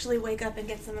like actually wake up and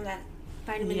get some of that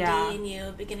vitamin D in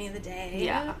you beginning of the day.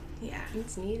 Yeah.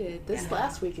 It's needed. This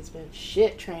last week has been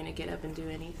shit trying to get up and do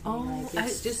anything.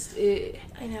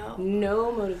 I know.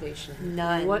 No motivation.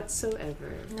 None.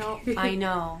 Whatsoever. No. I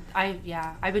know.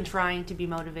 I've been trying to be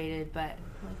motivated, but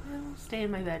I'll stay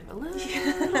in my bed for a little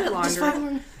bit longer. Just 5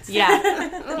 more minutes. Yeah.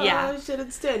 Oh, shit,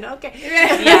 it's 10. Okay.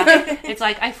 Yeah. It's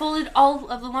like I folded all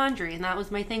of the laundry, and that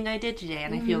was my thing I did today,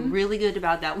 and I feel really good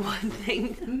about that one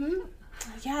thing. Mm-hmm.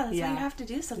 Yeah, that's what you have to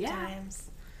do sometimes.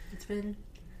 Yeah. It's been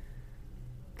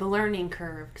the learning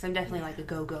curve, because I'm definitely like a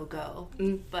go, go, go.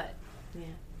 But,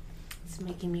 it's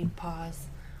making me pause,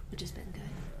 which has been good.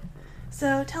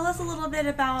 So tell us a little bit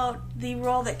about the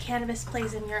role that cannabis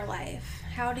plays in your life.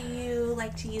 How do you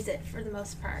like to use it for the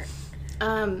most part?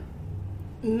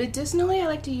 Medicinally, I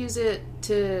like to use it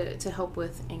to help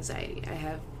with anxiety. I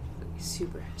have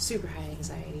super, super high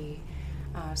anxiety,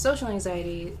 social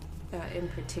anxiety in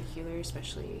particular,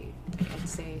 especially, I'd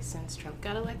say, since Trump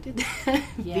got elected,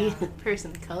 being a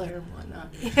person of color and whatnot.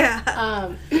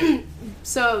 Yeah.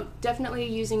 So definitely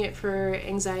using it for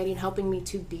anxiety and helping me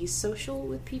to be social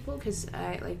with people, because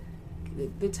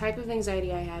the type of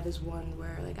anxiety I have is one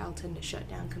where like I'll tend to shut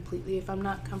down completely if I'm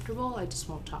not comfortable. I just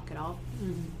won't talk at all.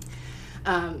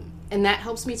 Mm-hmm. And that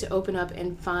helps me to open up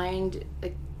and find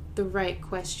like the right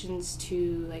questions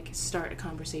to like start a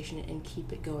conversation and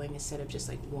keep it going, instead of just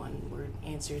like one word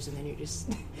answers and then you're just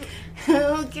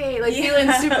okay, like feeling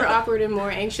super awkward and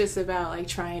more anxious about like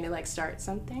trying to like start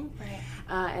something. Right.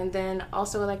 And then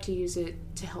also I like to use it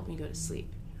to help me go to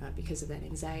sleep. Because of that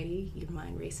anxiety, your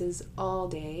mind races all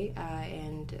day,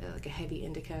 and like a heavy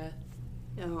indica,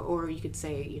 or you could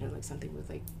say, like something with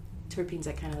like terpenes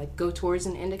that kind of like go towards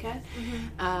an indica,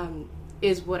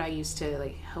 is what I use to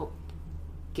like help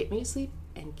get me to sleep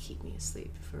and keep me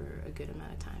asleep for a good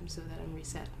amount of time, so that I'm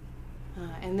reset.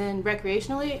 And then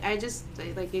recreationally, I just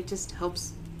like it just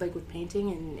helps like with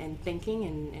painting and thinking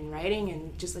and writing,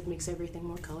 and just like makes everything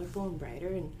more colorful and brighter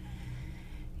and.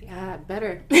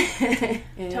 Better.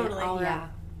 Totally. Yeah.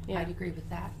 I'd agree with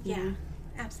that. Yeah,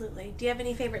 absolutely. Do you have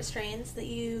any favorite strains that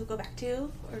you go back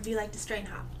to, or do you like to strain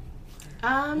hop?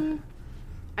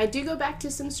 I do go back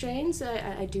to some strains.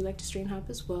 I do like to strain hop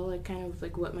as well. Like kind of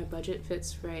like what my budget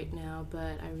fits right now,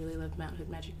 but I really love Mount Hood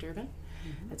Magic Durban.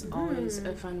 Mm-hmm. That's always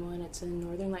a fun one. It's a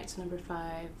Northern Lights No.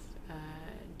 5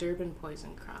 Durban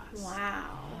Poison Cross.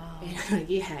 Wow. And,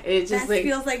 it just that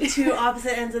feels like two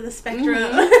opposite ends of the spectrum.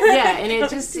 Yeah, and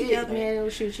it just it'll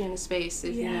shoot you into space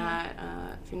if you're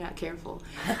not careful.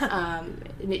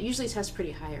 And it usually tests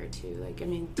pretty higher too. Like, I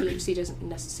mean, THC doesn't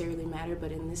necessarily matter,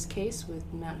 but in this case with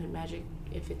Mount Hood Magic,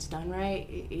 if it's done right,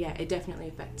 it definitely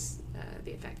affects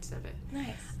the effects of it.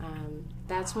 Nice.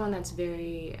 That's one that's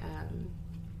very.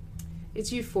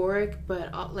 It's euphoric,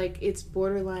 but like it's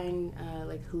borderline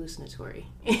like hallucinatory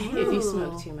if you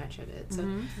smoke too much of it. So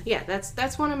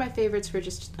that's one of my favorites for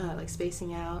just like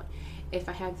spacing out. If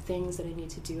I have things that I need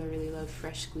to do, I really love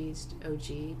Fresh Squeezed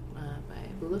OG by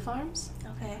Hula Farms.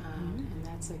 Okay. And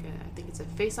that's like I think it's a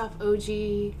Face Off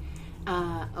OG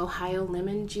Ohio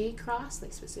Lemon G cross,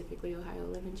 like specifically Ohio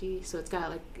Lemon G. So it's got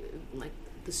like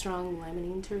the strong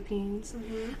limonene terpenes.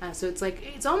 So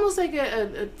it's almost like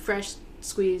a fresh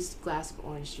squeezed glass of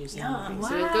orange juice. Yum. Wow.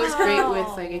 So it goes great with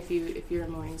like if you're a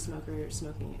morning smoker,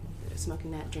 smoking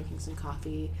that, drinking some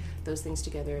coffee. Those things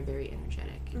together are very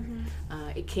energetic.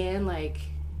 It can like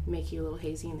make you a little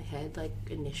hazy in the head like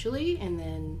initially, and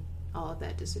then all of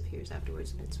that disappears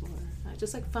afterwards, and it's more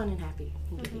just like fun and happy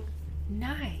and giddy.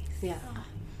 Nice. Yeah. Oh,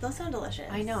 those sound delicious.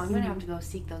 I know. I'm going to have to go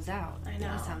seek those out. I know.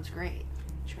 That sounds great.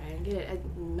 Try and get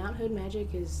it. Mount Hood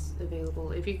Magic is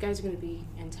available. If you guys are going to be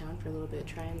in town for a little bit,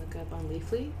 try and look up on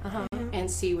Leafly and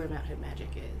see where Mount Hood Magic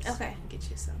is. Okay. And get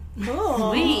you some.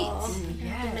 Cool. Sweet.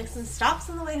 Yes. Make some stops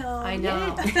on the way home. I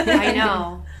know. Yay. I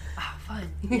know. Oh,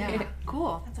 fun. Yeah.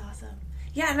 Cool. That's awesome.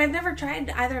 Yeah, and I've never tried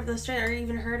either of those strains or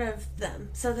even heard of them,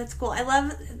 so that's cool. I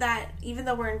love that even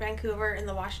though we're in Vancouver in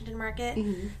the Washington market,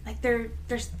 like they're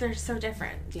so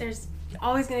different. Yeah. There's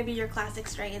always going to be your classic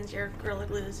strains, your Gorilla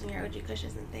Glues and your OG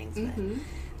Kushes and things, but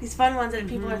these fun ones that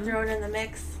people are throwing in the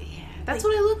mix. Yeah, that's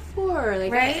what I look for.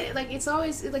 Like, right? It's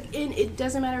always like it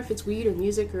doesn't matter if it's weed or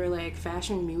music or like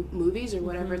fashion movies or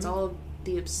whatever. It's all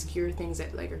the obscure things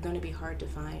that like are going to be hard to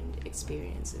find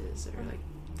experiences or like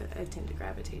that I tend to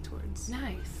gravitate towards.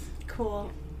 Nice.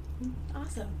 Cool.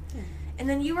 Awesome. Yeah. And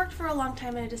then you worked for a long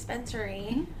time in a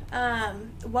dispensary.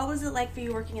 What was it like for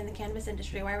you working in the cannabis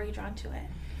industry? Why were you drawn to it?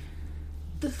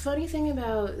 The funny thing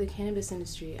about the cannabis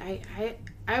industry,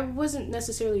 I wasn't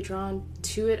necessarily drawn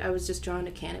to it. I was just drawn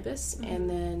to cannabis, and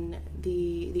then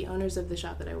the owners of the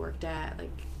shop that I worked at like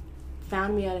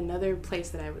found me at another place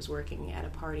that I was working at a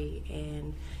party,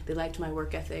 and they liked my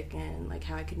work ethic and like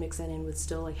how I could mix that in with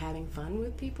still like having fun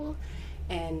with people.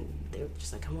 And they were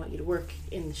just like, I want you to work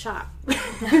in the shop.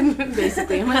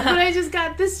 Basically. I'm like, but I just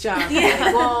got this job. Like,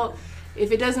 well,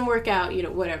 if it doesn't work out, you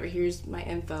know, whatever, here's my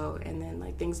info. And then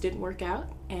like things didn't work out.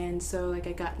 And so like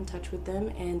I got in touch with them,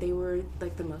 and they were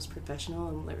like the most professional,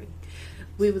 and like,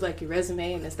 we would like your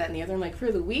resume and this, that, and the other. I'm like,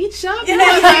 for the weed shop? You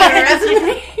want your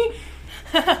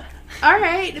resume? All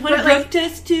right. Want a drug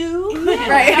test too? Yeah,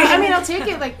 right. I mean, I'll take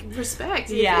it like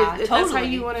respect. Yeah, if that's how totally.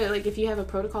 you want to, like, if you have a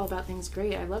protocol about things,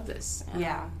 great. I love this.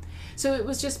 Yeah. So it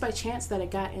was just by chance that I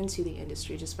got into the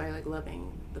industry, just by like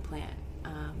loving the plant,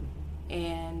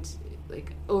 and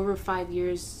like over 5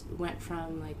 years went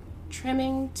from like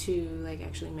trimming to like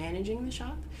actually managing the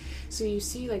shop. So you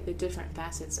see like the different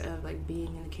facets of like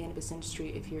being in the cannabis industry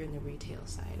if you're in the retail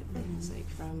side of things, like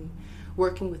from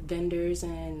working with vendors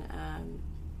and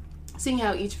seeing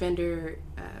how each vendor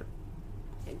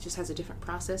it just has a different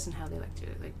process and how they like to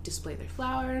like display their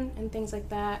flower and things like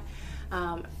that.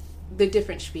 The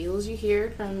different spiels you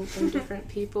hear from different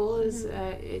people is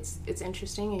it's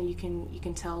interesting, and you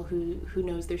can tell who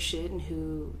knows their shit and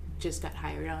who just got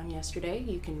hired on yesterday.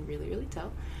 You can really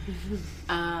tell.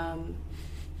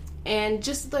 And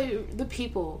just the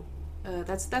people.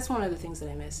 That's one of the things that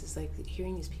I miss is like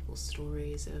hearing these people's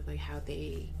stories of like how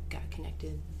they got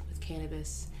connected with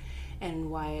cannabis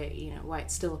and why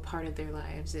it's still a part of their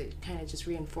lives. It kind of just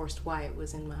reinforced why it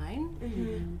was in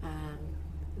mine.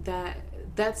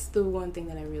 That's the one thing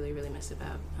that I really miss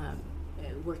about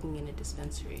working in a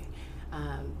dispensary.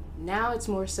 Now it's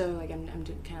more so like I'm kind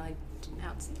of like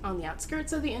on the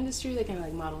outskirts of the industry, like kind of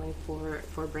like modeling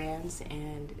for brands,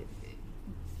 and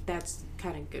that's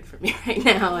kind of good for me right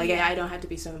now. Like I don't have to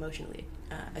be so emotionally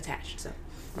attached. So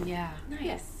yeah, nice.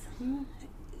 Yes.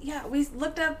 Yeah, we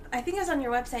looked up. I think it was on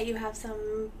your website. You have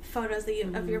some photos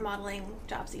that of your modeling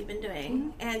jobs that you've been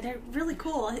doing, and they're really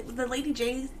cool. The Lady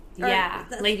J's.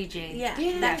 Lady J's.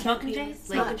 Yeah. Smoking J's?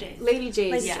 Smoking J's. Lady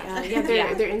J's. Yeah.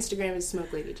 Their Instagram is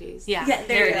Smoke Lady J's. Yeah,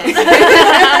 there you go.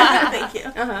 Thank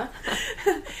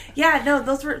you. Yeah, no,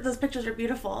 those pictures are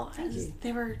beautiful.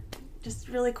 They were just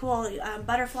really cool.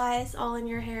 Butterflies all in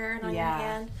your hair and on your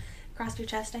hand. Across your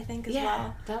chest, I think, as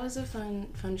well. That was a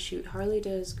fun shoot. Harley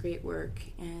does great work,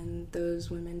 and those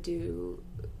women do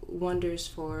wonders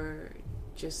for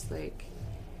just like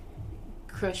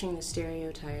crushing the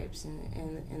stereotypes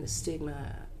and the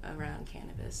stigma around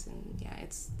cannabis.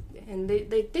 And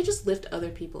they just lift other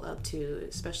people up too,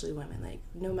 especially women. Like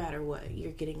no matter what,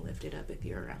 you're getting lifted up if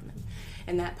you're around them,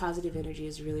 and that positive energy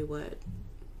is really what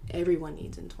everyone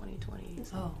needs in 2020.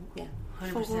 So, oh yeah,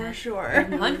 100%. For sure.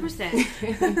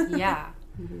 100%. Yeah.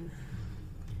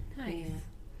 Nice.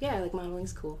 Yeah, like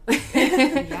modeling's cool.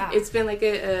 Yeah. It's been like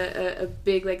a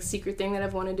big like secret thing that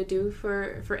I've wanted to do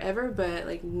for forever, but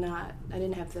like I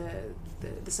didn't have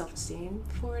the self-esteem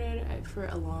for it for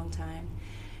a long time,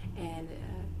 and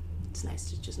it's nice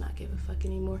to just not give a fuck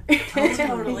anymore.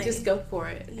 Totally. Just go for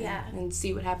it. Yeah. And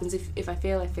see what happens. If I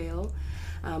fail, I fail.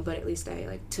 But at least I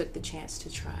like took the chance to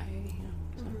try.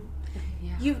 So.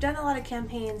 Yeah. You've done a lot of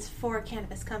campaigns for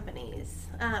cannabis companies.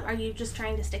 Are you just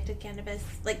trying to stick to cannabis?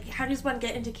 Like, how does one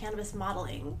get into cannabis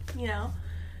modeling? You know?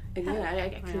 Again, I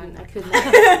couldn't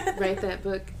write that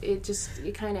book.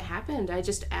 It kind of happened. I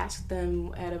just asked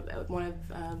them at one of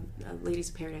Ladies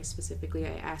of Paradise specifically.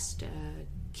 I asked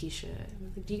Keisha,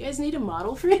 do you guys need a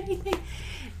model for anything?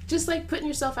 Just like putting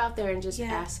yourself out there and just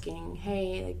asking,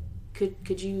 hey, like,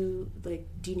 could you, like,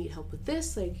 do you need help with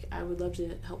this? Like, I would love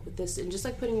to help with this. And just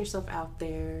like putting yourself out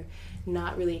there,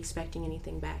 not really expecting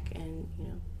anything back, and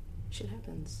shit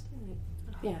happens.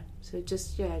 Like, so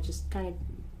just kind of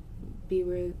be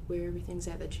where everything's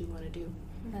at that you want to do.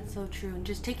 That's so true. And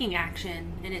just taking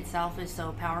action in itself is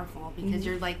so powerful, because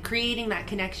you're like creating that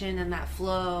connection and that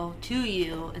flow to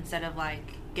you, instead of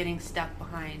like getting stuck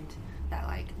behind that,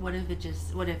 like, what if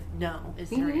no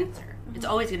is your answer. It's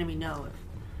always going to be no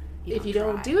if you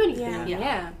don't do anything.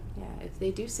 Yeah. If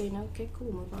they do say no, okay,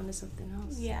 cool, move on to something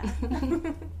else. Yeah.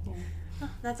 Oh,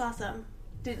 that's awesome.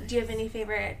 Do you have any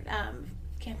favorite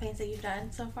campaigns that you've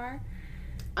done so far?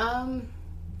 I've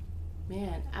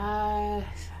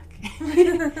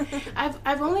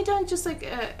only done just like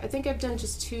I think I've done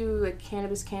just 2 like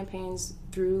cannabis campaigns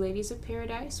through Ladies of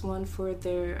Paradise. One for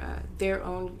their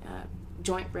own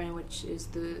joint brand, which is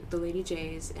the Lady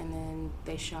J's, and then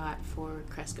they shot for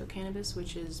Cresco Cannabis,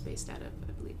 which is based out of,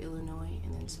 I believe, Illinois,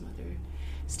 and then some other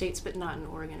states, but not in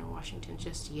Oregon or Washington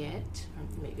just yet. Or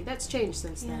maybe that's changed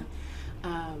since then.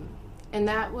 And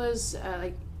that was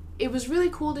like, it was really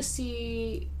cool to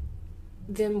see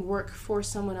them work for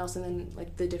someone else, and then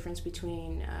like the difference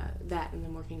between that and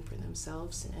them working for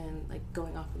themselves, and like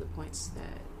going off of the points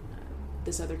that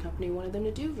this other company wanted them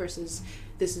to do versus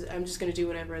this is, I'm just going to do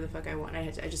whatever the fuck I want. I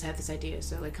just had this idea,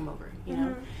 so like come over, you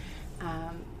know.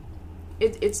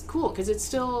 It's cool because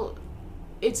it's not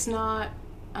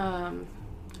I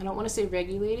don't want to say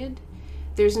regulated.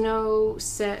 There's no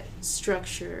set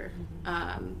structure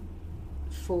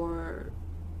for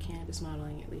cannabis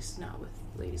modeling, at least not with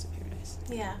Ladies of Paradise.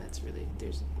 Yeah, that's really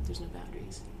there's no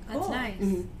boundaries. That's nice.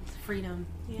 Mm-hmm. It's freedom.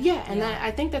 Yeah, and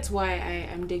I think that's why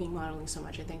I'm digging modeling so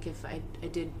much. I think if I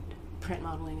did print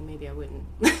modeling, and maybe I wouldn't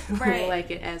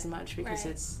like it as much because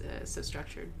it's so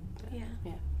structured. But, yeah.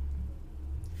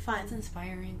 Fun. It's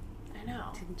inspiring. I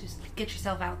know. To just get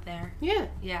yourself out there. Yeah.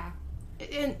 Yeah.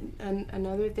 And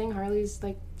another thing, Harley's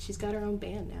like, she's got her own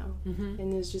band now,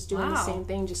 and is just doing the same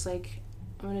thing, just like,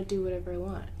 I'm gonna do whatever I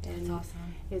want. And that's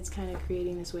awesome. It's kind of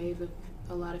creating this wave of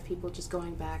a lot of people just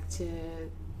going back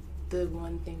to the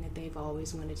one thing that they've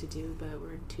always wanted to do, but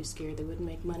were too scared they wouldn't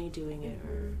make money doing it,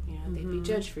 or they'd be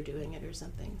judged for doing it or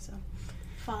something. So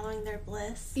following their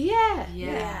bliss. Yeah,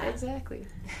 exactly.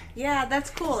 Yeah,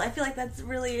 that's cool. I feel like that's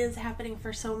really is happening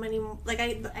for so many. Like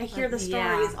I hear the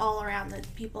stories all around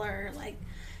that people are like,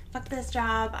 fuck this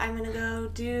job, I'm gonna go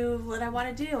do what I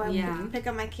want to do. I'm gonna pick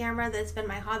up my camera that's been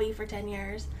my hobby for 10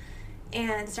 years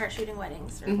and start shooting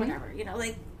weddings or whatever,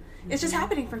 like it's just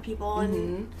happening for people.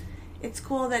 And it's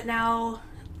cool that now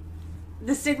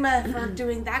the stigma for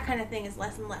doing that kind of thing is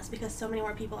less and less, because so many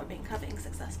more people are becoming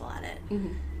successful at it.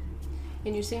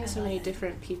 And you're seeing so many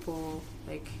different people,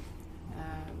 like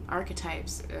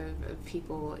archetypes of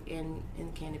people in the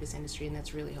cannabis industry, and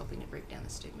that's really helping to break down the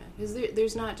stigma. Because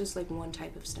there's not just like one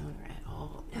type of stoner at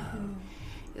all.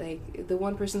 Like the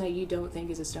one person that you don't think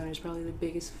is a stoner is probably the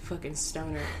biggest fucking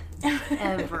stoner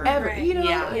ever. Right. You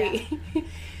know,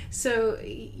 so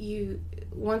you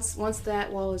once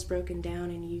that wall is broken down,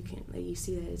 and you can you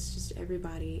see that it's just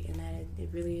everybody, and that it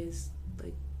really is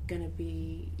like gonna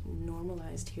be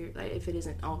normalized here, like if it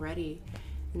isn't already.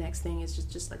 The next thing is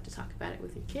just like to talk about it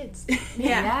with your kids.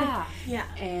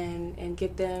 And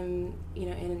get them,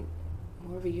 in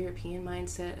more of a European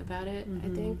mindset about it. I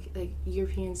think like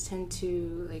Europeans tend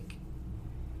to like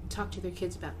talk to their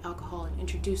kids about alcohol and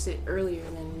introduce it earlier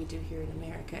than we do here in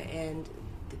America, and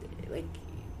like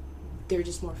they're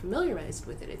just more familiarized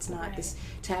with it. It's not this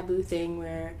taboo thing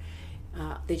where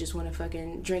they just want to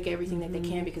fucking drink everything that they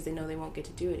can because they know they won't get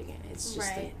to do it again. It's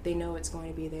just that they know it's going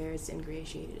to be there. It's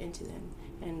ingratiated into them.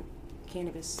 And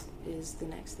cannabis is the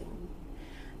next thing.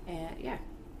 And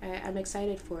I'm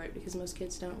excited for it because most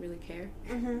kids don't really care.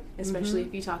 Especially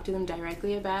if you talk to them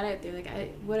directly about it. They're like,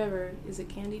 whatever. Is it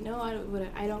candy? No, I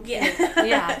don't care.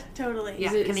 Yeah, totally. Yeah.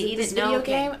 Can I eat it? Video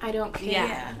game? I don't care.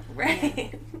 Yeah,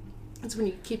 right. That's when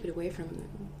you keep it away from them.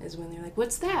 Is when they're like,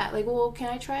 what's that? Like, well, can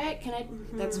I try it? Can I?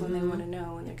 That's when they want to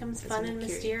know. When it becomes fun and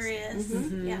mysterious.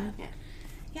 Yeah,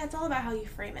 it's all about how you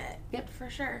frame it. Yep, for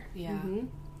sure. Yeah.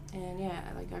 And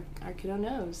like our kiddo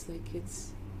knows, like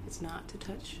it's not to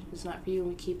touch. It's not for you. And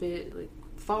we keep it like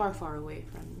far, far away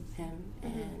from him.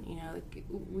 And like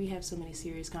we have so many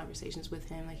serious conversations with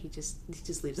him. Like he just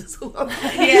leaves us alone.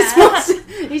 He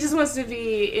just wants to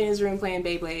be in his room playing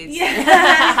Beyblades.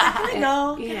 I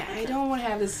know. I don't want to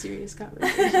have this serious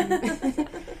conversation.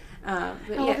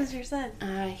 How old is your son?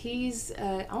 He's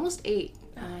almost 8.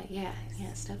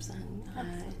 Stepson.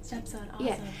 Stepson, awesome.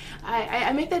 Yeah,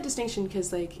 I make that distinction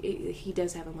because like he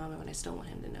does have a mom, and I still want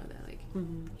him to know that like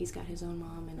he's got his own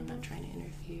mom, and I'm not trying to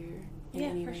interfere in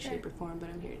any way, shape, or form, but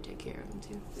I'm here to take care of him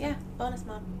too. Yeah, bonus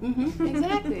mom.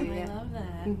 Exactly. I love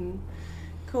that.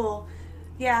 Cool.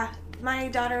 Yeah, my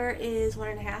daughter is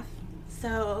 1.5,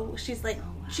 so she's like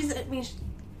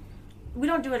we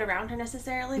don't do it around her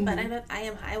necessarily, but I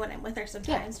am high when I'm with her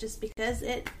sometimes, just because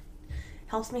it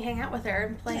helps me hang out with her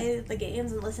and play the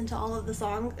games and listen to all of the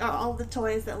songs, all the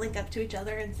toys that link up to each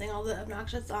other and sing all the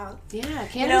obnoxious songs. Yeah,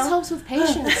 Candace helps with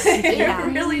patience. It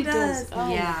really does. Oh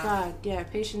my god, yeah,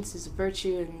 patience is a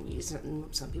virtue, and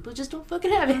some people just don't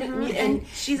fucking have it. And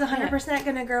she's 100%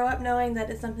 going to grow up knowing that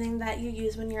it's something that you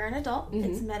use when you're an adult.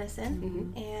 It's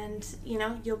medicine, and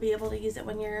you'll be able to use it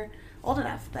when you're old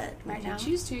enough. But right now, you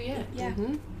choose to, yeah,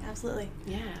 absolutely,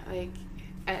 yeah. Like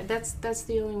that's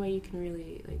the only way you can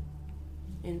really like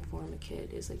inform a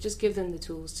kid, is like just give them the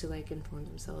tools to like inform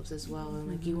themselves as well. And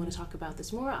like you want to talk about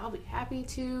this more, I'll be happy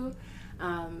to,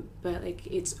 but like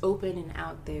it's open and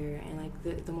out there, and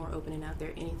like the more open and out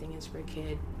there anything is for a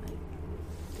kid, like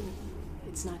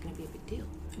it's not going to be a big deal.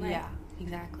 Right? Yeah,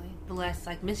 exactly. The less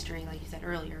like mystery, like you said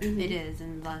earlier, it is,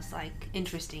 and less like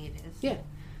interesting it is. Yeah.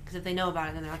 Because if they know about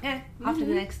it, then they're like, off to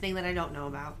the next thing that I don't know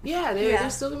about. Yeah, they're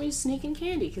still going to be sneaking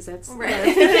candy, because that's... Right.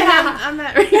 I'm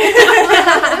not... That's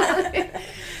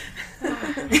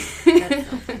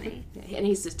so funny. And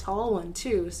he's a tall one,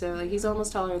 too, so like he's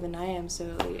almost taller than I am,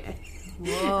 so like...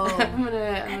 Whoa. I'm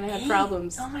gonna have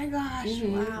problems. Oh my gosh,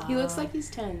 wow. He looks like he's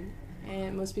 10.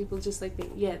 And most people just like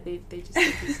think, they just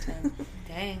think he's 10.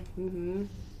 Dang.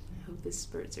 I hope his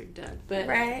spurts are done. But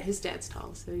his dad's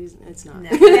tall, so it's not.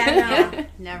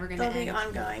 Never gonna They'll end. be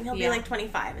ongoing. He'll be like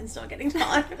 25 and still getting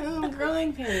taller.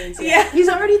 Growing pains. Yeah. He's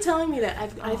already telling me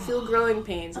that. I feel growing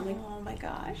pains. I'm like, oh my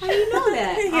gosh. how do you know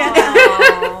that?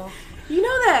 Oh. You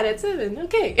know that at 7.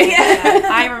 Okay. Yeah,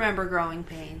 I remember growing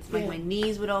pains. Like my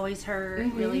knees would always hurt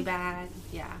really bad.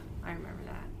 Yeah, I remember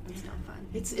that. It's not fun.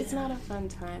 It's not a fun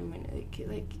time when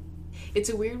like it's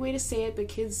a weird way to say it, but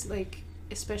kids like,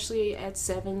 especially at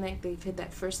 7, like they've hit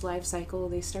that first life cycle,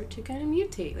 they start to kind of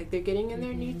mutate. Like they're getting in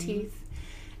their new teeth,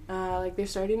 like they're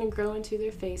starting to grow into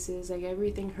their faces. Like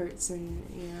everything hurts, and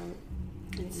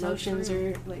emotions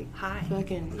are like high,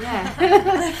 fucking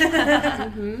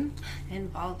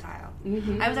and volatile.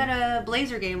 I was at a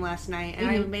Blazer game last night, and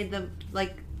I made the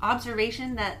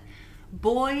observation that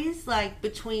boys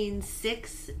between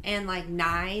 6 and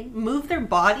 9 move their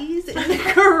bodies in the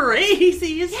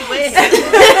craziest way.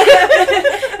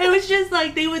 It was just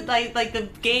they would the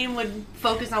game would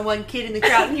focus on one kid in the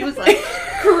crowd, and he was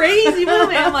crazy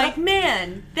moving. I'm like,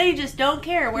 man, they just don't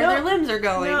care where their limbs are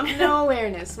going. No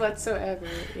awareness whatsoever.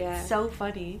 Yeah, so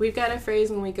funny. We've got a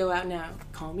phrase when we go out now: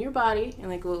 calm your body, and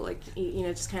we'll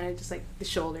just kind of just the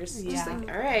shoulders. Yeah. Just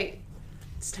all right,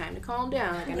 it's time to calm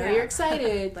down. I know you're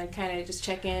excited. Kind of just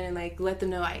check in and let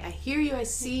them know I hear you. I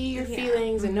see your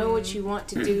feelings. I know what you want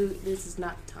to do. This is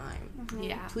not the time.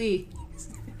 Yeah, please.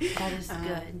 That is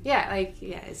good.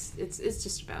 It's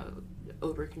just about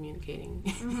over communicating.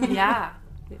 Yeah,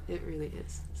 it really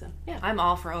is. So yeah, I'm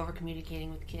all for over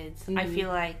communicating with kids. I feel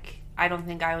like I don't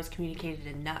think I was communicated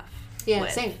enough. Yeah,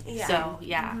 with. same. Yeah. So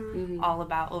all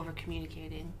about over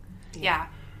communicating. Yeah.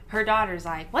 Her daughter's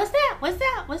like, what's that? What's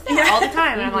that? What's that? All the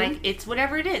time. And I'm like, it's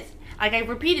whatever it is. I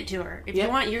repeat it to her. If you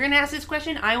want, you're going to ask this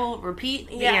question, I will repeat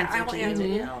the answer I will answer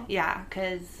you. Yeah,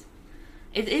 because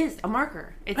it is a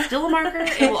marker. It's still a marker.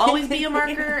 It will always be a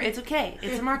marker. It's okay.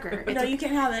 It's a marker. No, you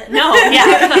can't have it. No,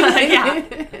 yeah. Oh,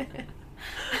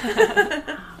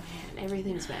 man.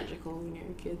 Everything's magical when you're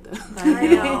a kid, though. I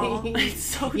know. It's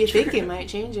so you true. think it might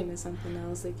change into something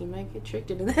else. You might get tricked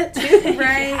into that, too.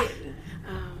 Right.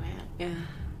 Oh, man. Yeah.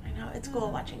 It's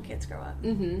cool watching kids grow up.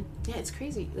 Yeah, it's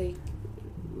crazy.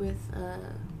 With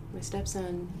my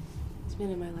stepson, he's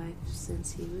been in my life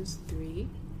since he was 3.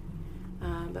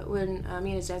 But when me and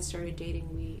his dad started dating,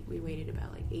 we waited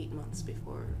about 8 months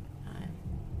before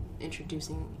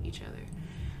introducing each other.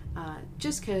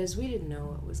 Just because we didn't know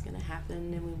what was going to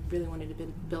happen, and we really wanted to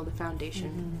build a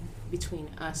foundation between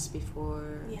us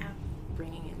before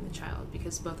bringing in the child,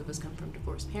 because both of us come from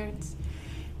divorced parents.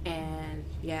 And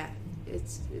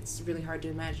it's really hard to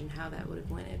imagine how that would have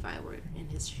went if I were in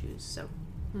his shoes. So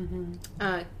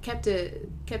kept it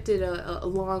a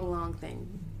long thing.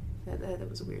 That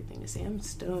was a weird thing to say. I'm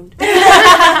stoned.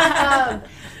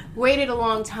 Waited a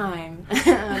long time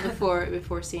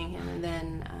before seeing him, and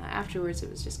then afterwards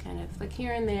it was just kind of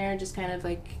here and there, just kind of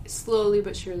slowly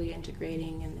but surely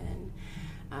integrating, and then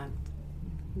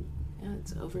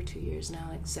it's over 2 years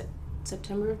now.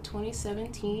 September of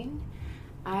 2017.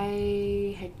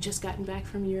 I had just gotten back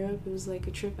from Europe. It was like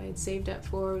a trip I had saved up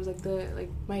for. It was like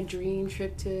my dream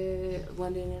trip to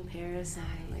London and Paris.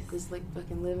 And I was like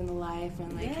fucking living the life,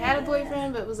 and like had a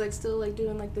boyfriend, but was like still like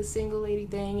doing like the single lady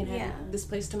thing, and had this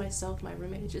place to myself. My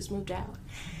roommate had just moved out,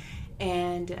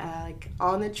 and like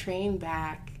on the train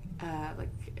back, like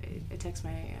I text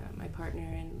my partner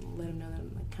and let him know that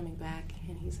I'm like coming back,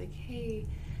 and he's like, hey,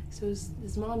 so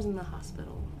his mom's in the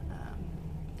hospital.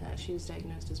 She was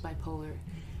diagnosed as bipolar,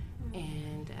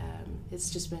 and it's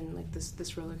just been like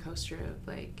this roller coaster of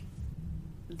like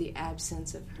the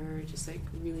absence of her just like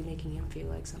really making him feel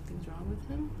like something's wrong with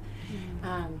him.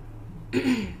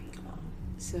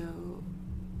 So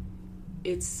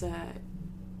it's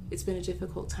been a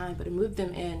difficult time, but I moved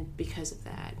them in because of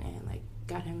that, and like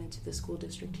got him into the school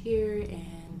district here,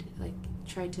 and like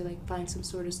tried to like find some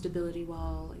sort of stability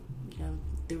while like, you know,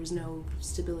 there was no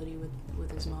stability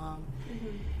with his mom.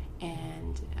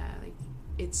 And like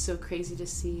it's so crazy to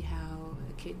see how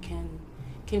a kid can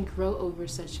grow over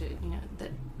such a, you know,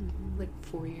 that like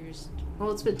 4 years.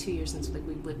 Well, it's been 2 years since like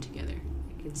we lived together.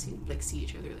 I can see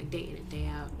each other like day in and day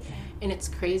out, and it's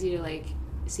crazy to like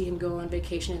see him go on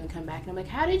vacation and then come back, and I'm like,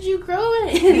 how did you grow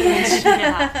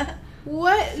in?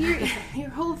 What? Your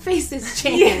whole face has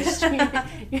changed.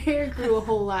 Your hair grew a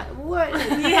whole lot. What?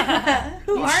 Who your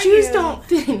are shoes you? don't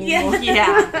fit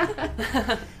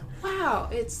anymore. Wow,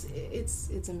 it's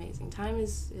amazing. Time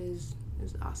is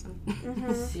awesome.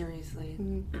 Seriously.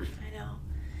 I know.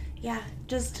 Yeah,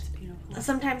 just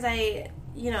sometimes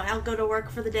I'll go to work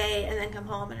for the day and then come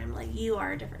home and I'm like, you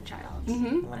are a different child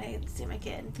when I see my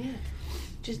kid.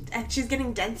 She's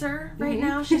getting denser right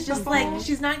now. She's just like,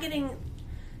 she's not getting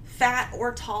fat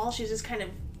or tall. She's just kind of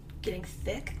getting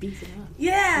thick. Beefing up.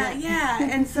 Yeah.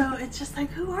 And so it's just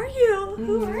like, who are you?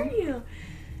 Who are you?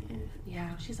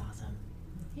 Yeah. She's awesome.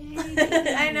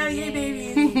 Yay. I know, yay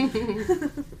babies.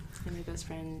 And my best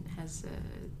friend has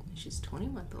she's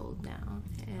 20-month-old now,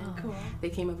 and cool. They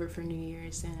came over for New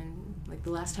Year's, and like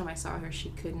the last time I saw her, she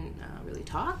couldn't really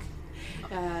talk,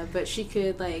 but she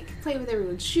could like play with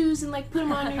everyone's shoes and like put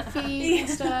them on her feet and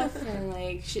stuff, and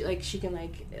like she can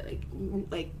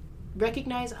like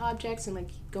recognize objects and like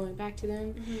going back to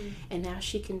them, and now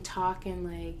she can talk and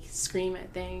like scream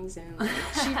at things, and like,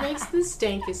 she makes the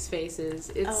stankest faces.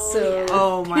 It's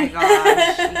oh my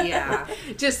gosh, yeah.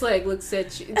 Just like looks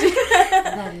at you.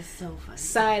 That is so funny.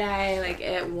 Side eye like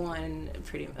at one,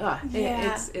 pretty much.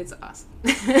 It's awesome.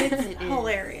 It's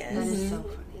hilarious. That is so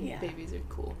funny. Yeah. Babies are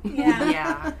cool.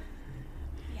 Yeah.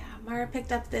 Mara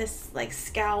picked up this like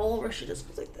scowl where she just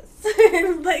goes like this,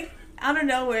 like out of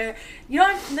nowhere. You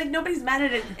know, like nobody's mad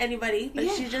at anybody, but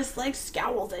she just like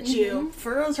scowls at you,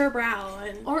 furrows her brow,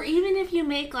 and or even if you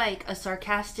make like a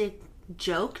sarcastic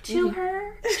joke to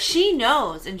her, she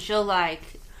knows, and she'll like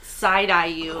side eye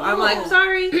you. I'm like,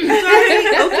 sorry,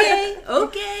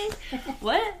 okay,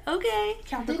 what? Okay.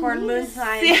 Capricorn moon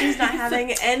sign. She's not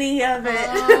having any of it.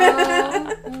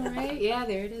 All right, yeah,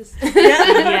 there it is.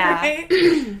 Yeah. Right?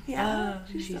 Yeah.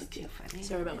 She's so too funny.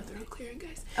 Sorry about my throat clearing,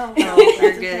 guys. Oh,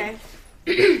 we're good.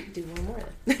 okay. Do one more.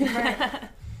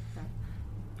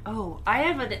 Oh, I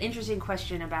have an interesting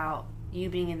question about you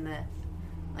being in the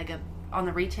on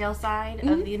the retail side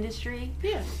of the industry.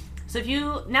 Yeah. So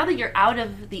now that you're out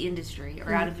of the industry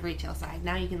or out of the retail side,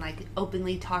 now you can like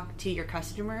openly talk to your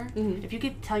customer. If you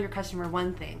could tell your customer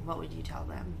one thing, what would you tell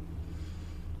them?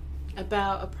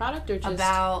 About a product or just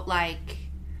about like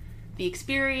the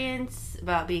experience,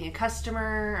 about being a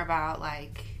customer, about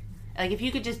like if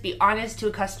you could just be honest to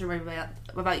a customer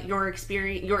about your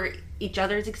experience, each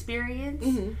other's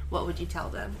experience, what would you tell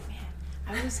them?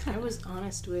 I was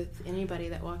honest with anybody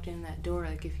that walked in that door.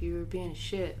 Like, if you were being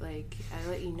shit, like, I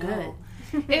let you know.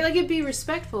 It'd be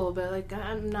respectful, but like,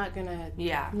 I'm not gonna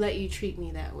let you treat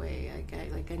me that way.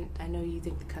 I know you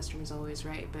think the customer's always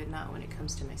right, but not when it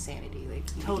comes to my sanity. Like,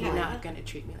 you're not gonna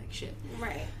treat me like shit.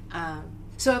 Right.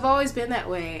 So I've always been that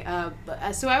way.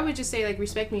 So I would just say, like,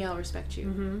 respect me, I'll respect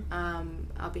you.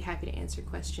 I'll be happy to answer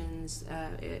questions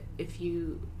if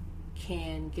you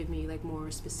can give me like more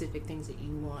specific things that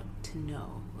you want to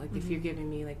know. Like if you're giving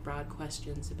me like broad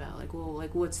questions about like, well,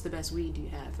 like what's the best weed you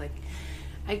have? Like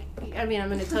I mean I'm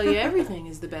going to tell you everything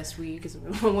is the best weed because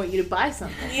I want you to buy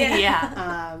something.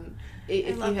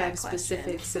 If you have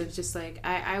specifics of just like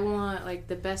I want like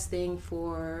the best thing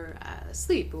for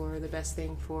sleep, or the best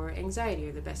thing for anxiety,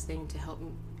 or the best thing to help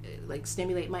like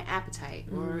stimulate my appetite,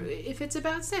 or if it's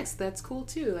about sex, that's cool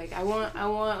too. Like I want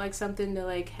like something to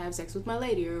like have sex with my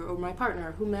lady or my partner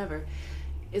or whomever.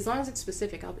 As long as it's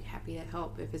specific, I'll be happy to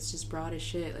help. If it's just broad as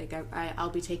shit, like I'll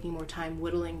be taking more time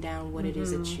whittling down what it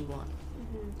is that you want.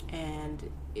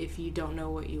 And if you don't know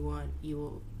what you want, you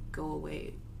will go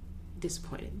away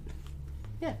disappointed.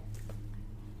 Yeah.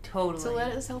 Totally. So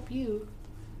let us help you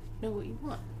know what you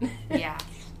want. Yeah.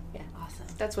 Yeah. Awesome.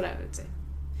 That's what I would say.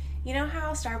 You know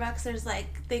how Starbucks, there's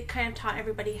like, they kind of taught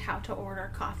everybody how to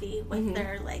order coffee with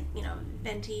their, like, you know,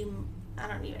 venti,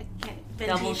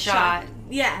 double shot.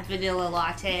 Yeah. Vanilla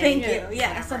latte. Thank you. Yeah.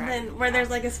 Whatever. Something where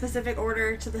there's like a specific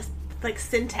order to the, like,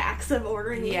 syntax of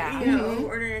ordering,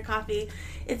 ordering a coffee.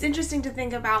 It's interesting to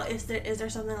think about, is there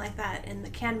something like that in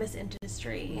the cannabis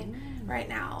industry right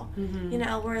now? You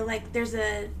know, where, like, there's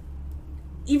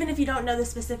even if you don't know the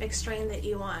specific strain that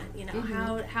you want, you know,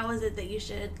 how is it that you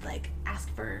should, like,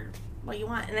 ask for what you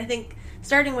want? And I think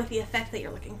starting with the effect that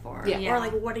you're looking for, or,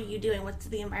 like, what are you doing? What's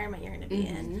the environment you're going to be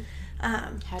in?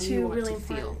 How do you want to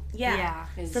feel? Yeah.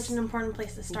 Such an important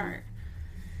place to start.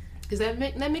 Because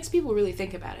that makes people really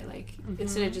think about it. Like,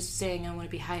 instead of just saying, I want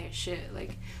to be high as shit,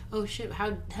 like, oh, shit,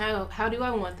 how do I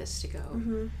want this to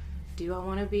go? Do I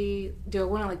want to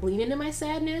like lean into my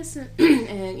sadness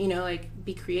and you know, like,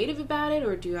 be creative about it,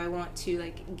 or do I want to,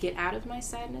 like, get out of my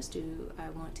sadness? Do I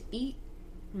want to eat?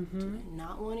 Do I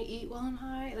not want to eat while I'm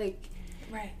high? Like,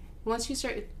 once you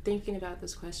start thinking about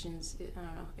those questions, I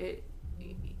don't know,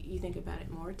 you think about it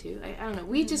more too. I don't know.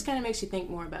 Weed just kind of makes you think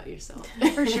more about yourself.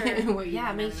 For sure.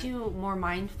 It makes you more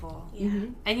mindful.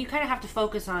 And you kind of have to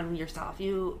focus on yourself.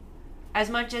 As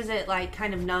much as it, like,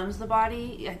 kind of numbs the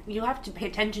body, you have to pay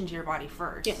attention to your body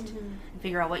first and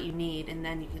figure out what you need, and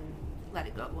then you can let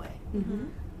it go away. And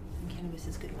cannabis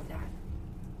is good with that.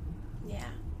 Yeah,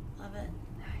 love it.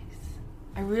 Nice.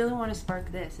 I really want to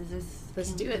spark this.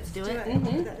 Let's do it. Let's do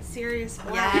it. That serious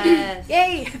one. Yes.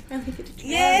 Yay!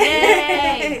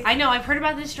 Yay! I know. I've heard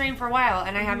about this strain for a while,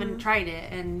 and I haven't tried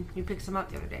it. And you picked some up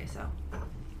the other day, so.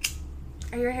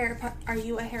 Are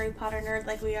you a Harry Potter nerd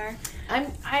like we are?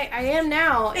 I am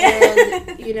now,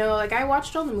 and you know, like, I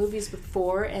watched all the movies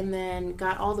before, and then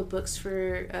got all the books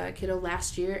for Kiddo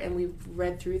last year, and we've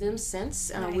read through them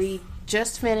since. Nice. We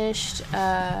just finished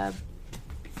the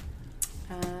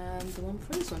one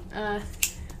before this one.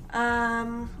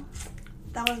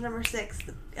 That was number 6.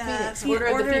 Phoenix, Order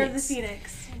of the Phoenix.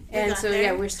 Phoenix. And so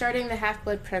we're starting the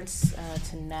Half-Blood Prince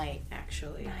tonight,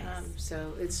 actually. Nice.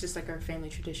 So it's just like our family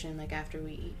tradition. Like, after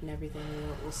we eat and everything,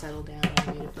 we'll settle down and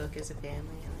read a book as a family,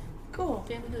 and then Cool.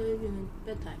 familyhood and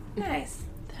then bedtime. Nice.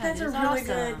 That's a really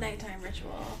good nighttime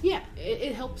ritual. Yeah,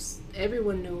 it helps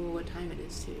everyone know what time it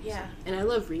is too. Yeah. So. And I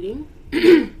love reading.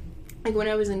 Like, when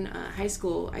I was in high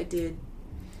school, I did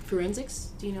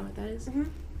forensics. Do you know what that is?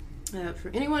 For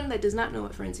anyone that does not know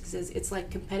what forensics is, it's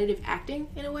like competitive acting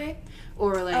in a way,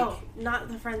 or like... Oh, not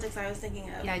the forensics I was thinking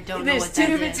of. Yeah, I don't know what that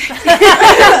is.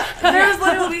 There was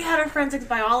literally, we had a forensics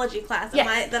biology class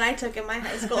that I took in my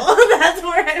high school. That's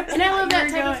where I was. And I love that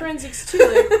type of forensics too.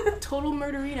 Like, total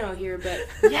murderino here, but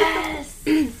Yes!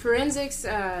 forensics,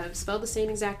 spelled the same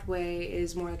exact way,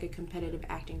 is more like a competitive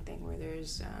acting thing, where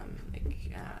there's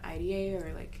IDA,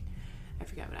 or like, I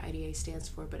forgot what IDA stands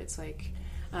for, but it's like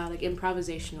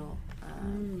improvisational,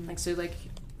 like, so like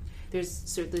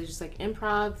there's like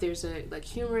improv, there's a like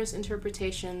humorous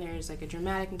interpretation, there's like a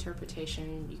dramatic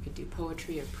interpretation, you could do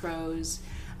poetry or prose,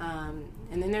 and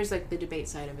then there's like the debate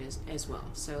side of it as well.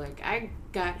 So like, I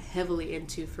got heavily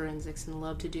into forensics and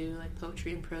love to do like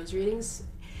poetry and prose readings,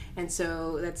 and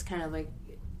so that's kind of like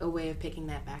a way of picking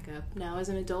that back up now as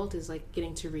an adult, is like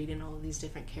getting to read in all of these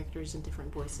different characters and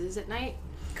different voices at night.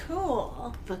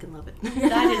 Cool. Fucking love it.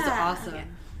 That is awesome. Yeah.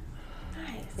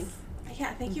 Nice.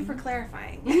 Yeah, thank you for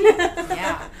clarifying.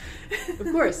 Yeah.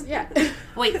 Of course, yeah.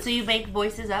 Wait, so you make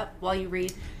voices up while you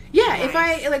read? Yeah,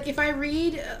 Nice. if I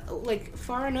read like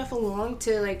far enough along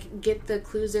to like get the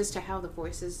clues as to how the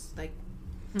voices like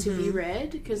to be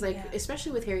read, because like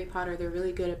especially with Harry Potter, they're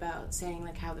really good about saying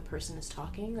like how the person is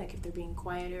talking, like if they're being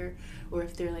quieter, or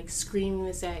if they're like screaming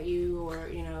this at you, or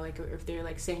you know, like, or if they're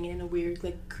like saying it in a weird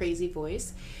like crazy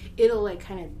voice, it'll like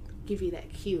kind of give you that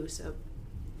cue. So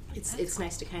it's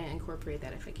nice to kind of incorporate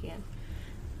that if I can.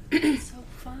 So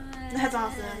fun. That's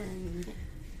awesome.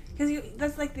 Because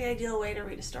that's like the ideal way to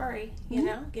read a story, you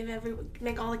know?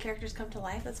 Make all the characters come to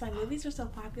life. That's why movies are so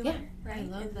popular, right? I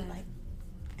love that. Like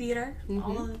theater,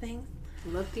 all of the things.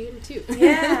 Love theater too.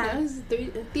 Yeah. I was a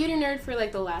theater nerd for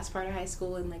like the last part of high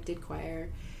school, and like did choir,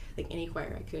 like any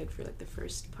choir I could for like the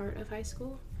first part of high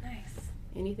school. Nice.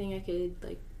 Anything I could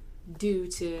like do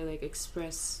to like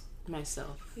express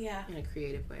myself in a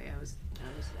creative way, I was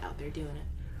out there doing it.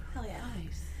 Hell yeah.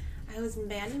 Nice. I was in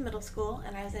band in middle school,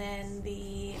 and I was in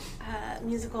the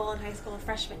musical in high school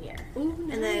freshman year. Ooh,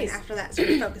 nice. And then after that,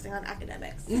 started focusing on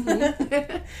academics.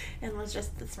 And was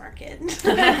just the smart kid for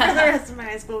the rest of my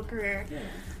high school career.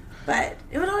 But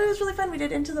it was really fun. We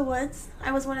did Into the Woods.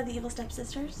 I was one of the evil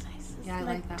stepsisters. Yeah, I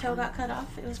like that. My toe one. got cut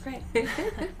off. It was great.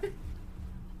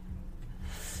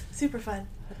 Super fun.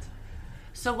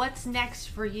 So what's next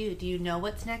for you? Do you know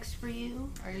what's next for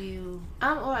you? Are you...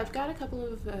 Well, I've got a couple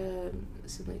of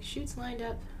some like shoots lined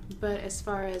up, but as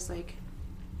far as like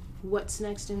what's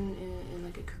next in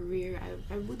like a career,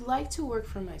 I would like to work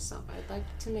for myself. I'd like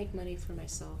to make money for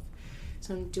myself.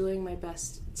 So I'm doing my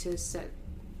best to set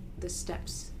the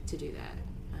steps to do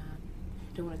that.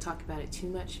 Don't want to talk about it too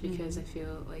much because I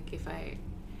feel like if I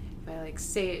like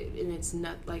say it and it's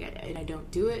not like and I don't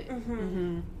do it, I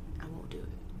won't do it.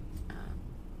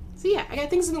 So yeah, I got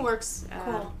things in the works.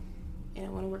 Cool. And I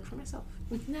want to work for myself.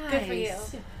 Nice. Good for you.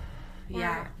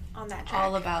 Yeah. We're on that track.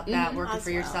 All about that working As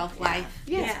for well. yourself Yeah. life.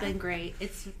 Yeah. It's been great.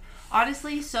 It's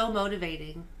honestly so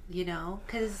motivating, you know,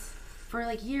 because for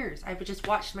like years I would just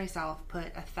watch myself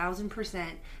put 1,000%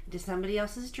 into somebody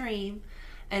else's dream,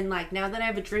 and like now that I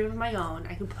have a dream of my own,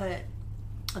 I can put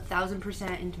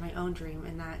 1,000% into my own dream,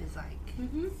 and that is like,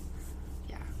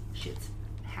 yeah, shit's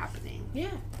happening.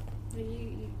 Yeah,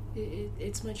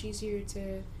 it's much easier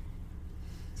to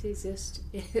exist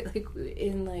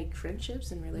in like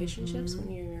friendships and relationships when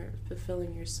you're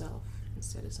fulfilling yourself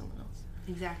instead of someone else.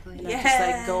 Exactly. And not just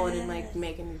like going and like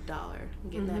making a dollar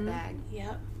and getting that bag.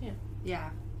 Yep. Yeah,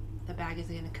 the bag is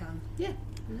gonna come. Yeah.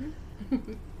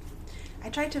 I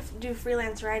tried to do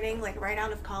freelance writing like right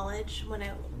out of college when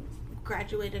I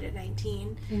graduated at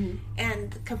 19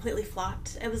 and completely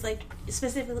flopped. It was like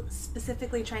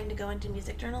specifically trying to go into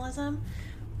music journalism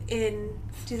in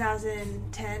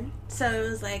 2010. So it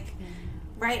was like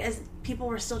right as people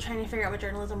were still trying to figure out what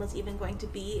journalism was even going to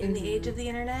be in the age of the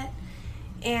internet.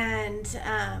 And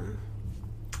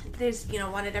they just,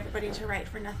 wanted everybody to write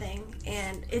for nothing.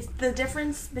 And it's the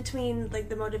difference between like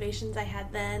the motivations I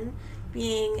had then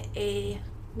being a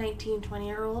 19,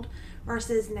 20-year-old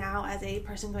versus now as a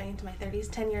person going into my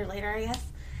 30s, 10 years later, I guess.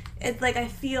 It's like I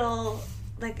feel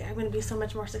like I'm going to be so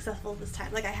much more successful this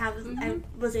time. Like I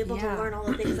was able to learn all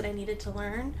the things that I needed to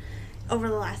learn over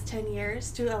the last 10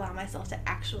 years to allow myself to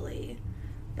actually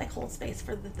like hold space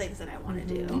for the things that I want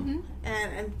to do.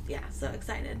 And I'm so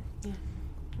excited. Yeah.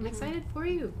 I'm excited for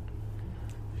you.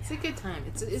 It's a good time.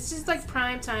 It's just like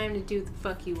prime time to do the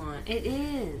fuck you want. It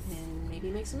is. And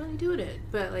maybe make some money doing it.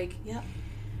 But like,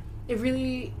 it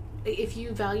really, if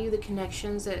you value the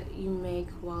connections that you make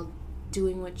while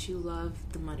doing what you love,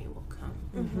 the money will come.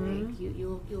 Like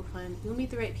you'll meet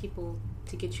the right people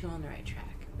to get you on the right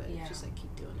track. But just like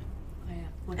keep doing it.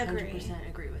 I 100%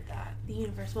 agree with that. The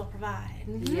universe will provide.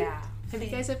 Yeah. Have you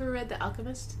guys ever read The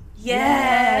Alchemist?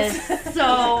 Yes.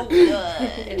 So good.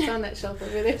 It's on that shelf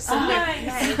over there somewhere.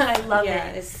 Nice. I love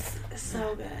it. It's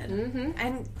so good.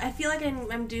 I feel like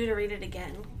I'm due to read it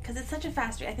again because it's such a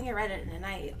fast read. I think I read it in a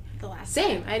night the last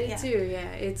Same, time. I did too.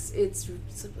 Yeah, it's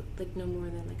like no more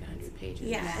than like 100 pages.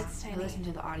 Yeah, it's tiny. I listened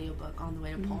to the audiobook on the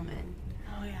way to Pullman.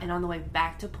 Oh yeah. And on the way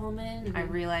back to Pullman, I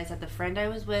realized that the friend I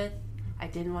was with, I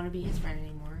didn't want to be his friend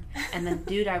anymore. And the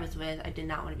dude I was with, I did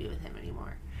not want to be with him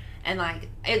anymore. And like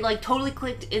it like totally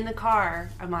clicked in the car.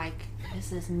 I'm like,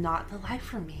 this is not the life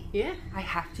for me. Yeah. I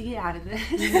have to get out of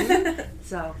this.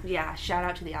 So yeah, shout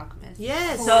out to The Alchemist.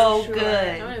 Yes. So sure. good.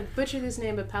 I'm going to butcher this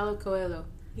name, but Paulo Coelho.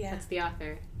 Yeah. That's the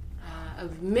author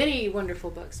of many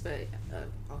wonderful books, but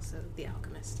also The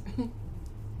Alchemist.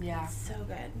 Yeah. It's so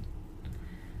good.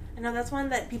 I know that's one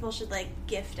that people should like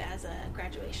gift as a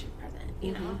graduation present,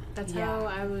 you know? That's how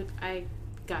I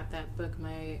got that book.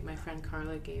 My friend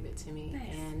Carla gave it to me.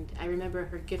 Nice. And I remember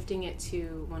her gifting it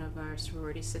to one of our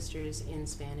sorority sisters in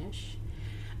Spanish.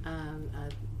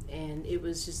 And it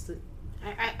was just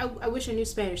I wish I knew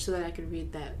Spanish so that I could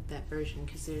read that version,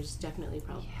 because there's definitely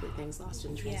probably things lost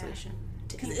in translation.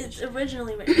 Because it's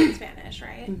originally written in Spanish,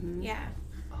 right? Yeah.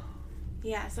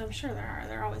 Yeah, so I'm sure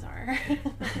there always are.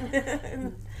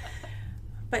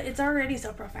 But it's already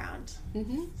so profound.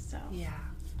 So Yeah.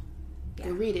 Go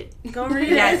read it. go read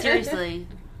it. Yeah, seriously.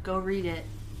 Go read it.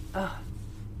 Ugh.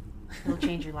 It'll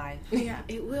change your life. Yeah.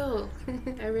 It will.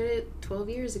 I read it 12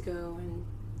 years ago, and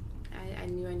I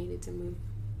knew I needed to move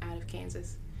out of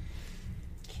Kansas.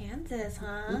 Kansas,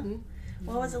 huh?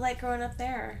 What was it like growing up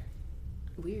there?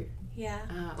 Weird. Yeah.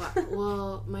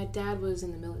 Well, my dad was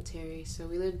in the military, so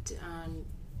we lived on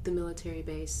the military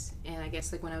base, and I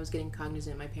guess like when I was getting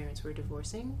cognizant, my parents were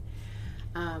divorcing.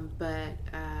 But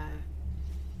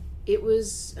it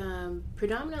was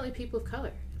predominantly people of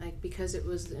color, like because it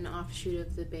was an offshoot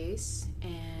of the base,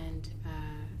 and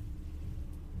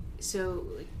so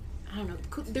like, I don't know.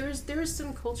 There was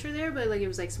some culture there, but like it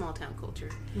was like small town culture.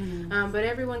 But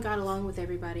everyone got along with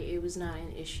everybody. It was not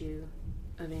an issue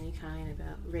of any kind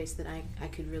about race that I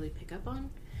could really pick up on.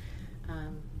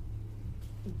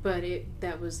 But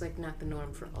that was like not the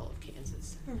norm for all of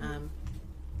Kansas.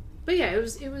 But yeah, it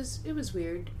was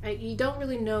weird. You don't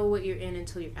really know what you're in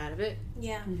until you're out of it.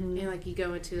 Yeah. And like you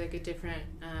go into like a different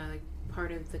like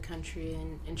part of the country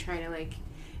and try to like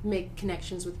make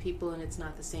connections with people, and it's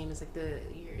not the same as like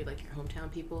your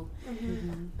hometown people.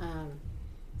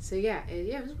 So yeah,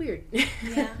 it was weird.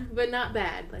 Yeah. But not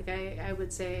bad. Like I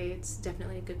would say it's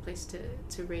definitely a good place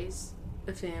to raise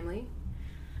a family,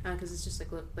 because it's just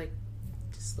like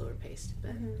just slower paced.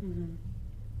 But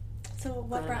So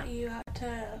what brought you out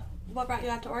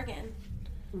to Oregon?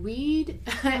 Weed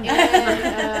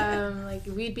and like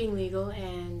weed being legal,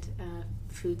 and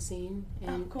food scene,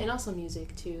 and cool. and also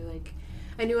music too. Like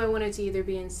I knew I wanted to either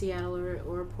be in Seattle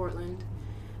or Portland.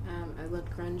 I loved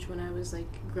grunge when I was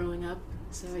like growing up,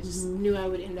 so I just knew I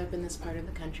would end up in this part of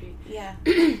the country. Yeah.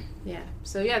 Yeah.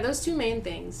 So yeah, those two main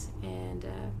things, and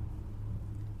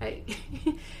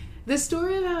the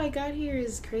story of how I got here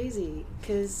is crazy,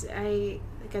 because I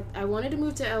wanted to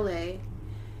move to LA.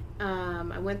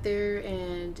 I went there,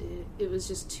 and it was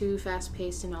just too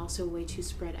fast-paced and also way too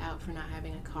spread out for not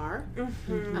having a car.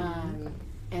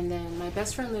 And then my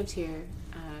best friend lived here.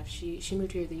 She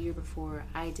moved here the year before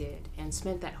I did, and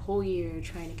spent that whole year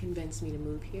trying to convince me to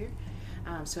move here.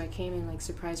 So I came and like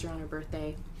surprised her on her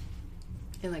birthday,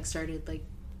 and like started like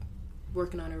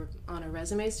working on our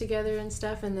resumes together and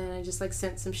stuff. And then I just like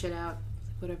sent some shit out,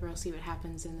 whatever, I'll see what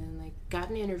happens. And then like got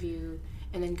an interview,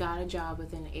 and then got a job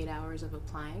within 8 hours of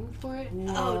applying for it.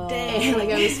 Oh, dang. And like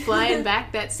I was flying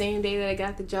back that same day that I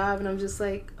got the job, and I'm just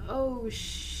like, oh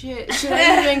shit, should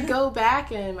I even go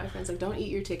back? And my friend's like, don't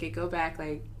eat your ticket, go back,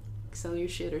 like sell your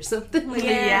shit or something. Like,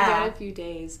 I got a few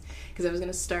days, because I was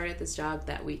gonna start at this job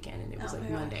that weekend, and it was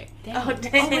Monday. Oh,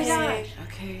 dang. Oh my gosh.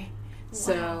 Okay.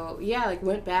 So yeah, like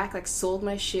went back, like sold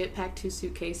my shit, packed 2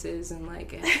 suitcases, and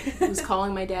like was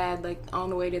calling my dad like on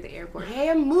the way to the airport. Hey,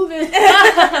 I'm moving.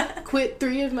 Quit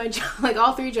 3 of my jobs, like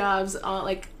all 3 jobs,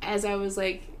 like as I was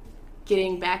like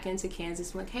getting back into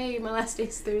Kansas. I'm like, hey, my last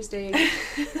day's Thursday.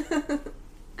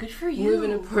 Good for you.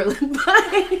 Moving to Portland.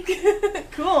 Bye.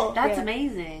 Cool. That's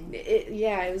amazing.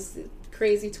 It was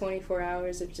crazy 24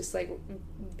 hours of just like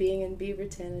being in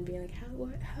Beaverton and being like,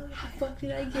 how the fuck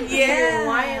did I get here?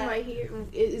 Why am I here?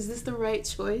 Is this the right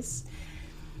choice?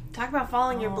 Talk about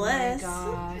following your bliss.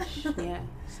 Oh my gosh. Yeah,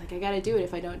 it's like I gotta do it.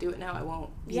 If I don't do it now, I won't.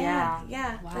 Yeah. Wow.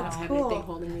 That's I don't have cool. anything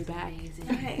holding me back. Amazing.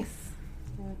 Nice.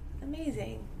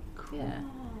 Amazing. Cool. Yeah.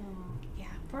 Yeah,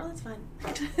 Portland's fun.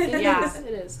 Yeah. It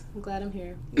is. I'm glad I'm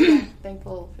here.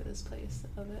 Thankful for this place.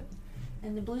 I love it.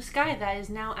 And the blue sky that is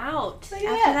now out. After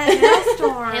that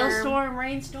hailstorm. Hailstorm,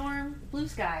 rainstorm, blue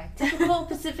sky. Typical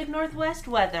Pacific Northwest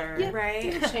weather. Yeah. Right.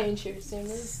 It'll change here soon.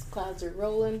 These clouds are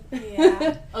rolling.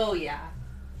 Yeah. Oh, yeah.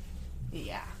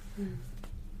 Yeah.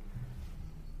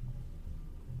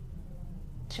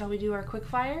 Shall we do our quick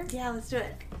fire? Yeah, let's do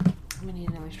it. I'm gonna need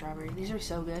another strawberry. These are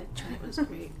so good. It was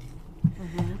great.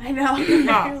 I know.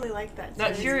 Yeah. I really like that.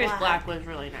 That Curious Curious Black was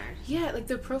really nice. Yeah, like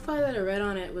the profile that I read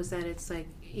on it was that it's like,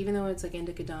 even though it's like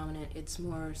indica dominant, it's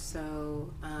more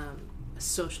so a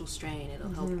social strain.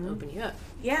 It'll help open you up.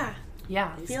 Yeah.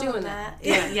 Yeah. It's Feeling doing that.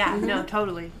 Yeah, no,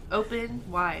 totally. Open,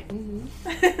 wide.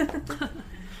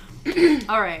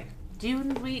 All right. Do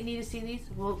we need to see these?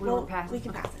 We'll pass. We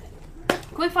can Okay. pass it.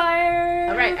 Quick fire.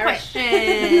 All right.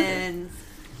 Questions.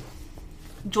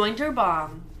 Joint or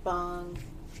bong? Bong.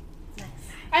 Nice.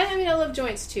 I mean, I love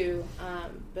joints too,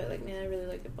 but like, man, I really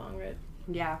like the bong rip.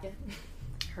 Yeah. Yeah.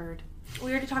 Heard.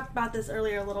 We already talked about this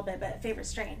earlier a little bit, but favorite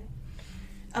strain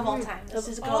of all time. Let's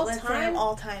just go. all Let's say time?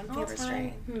 all-time favorite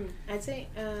strain. I'd say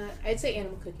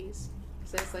animal cookies.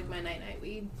 So that's like my night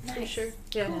weed for Nice. sure.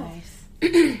 Yeah.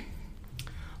 Nice.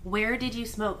 Where did you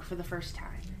smoke for the first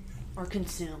time? Or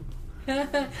consume?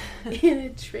 In a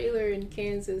trailer in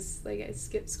Kansas. Like, I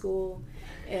skipped school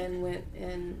and went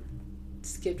and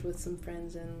skipped with some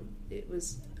friends, and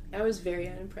I was very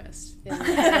unimpressed. And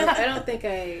I don't think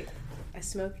I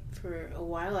smoked for a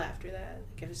while after that.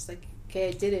 Like, I was like, okay,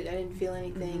 I did it. I didn't feel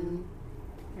anything.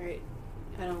 All right.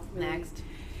 I don't really... Next.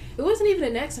 It wasn't even a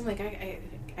next. I'm like,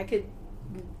 I could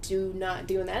not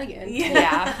doing that again.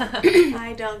 Yeah.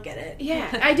 I don't get it.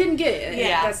 Yeah, I didn't get it.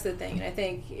 Yeah. That's the thing. And I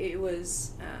think it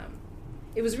was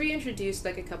reintroduced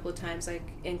like a couple of times, like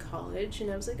in college,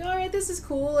 and I was like, all right, this is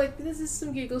cool. Like, this is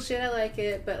some giggle shit. I like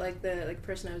it. But like the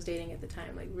person I was dating at the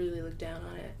time, like, really looked down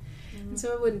on it, and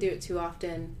so I wouldn't do it too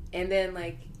often. And then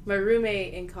like my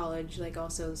roommate in college, like,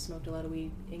 also smoked a lot of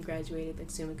weed and graduated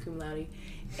like summa cum laude,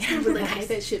 and I would like hide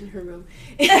that shit in her room.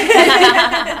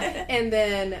 And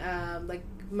then like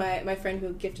my friend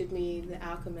who gifted me The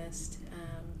Alchemist,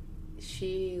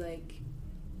 she like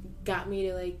got me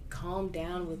to like calm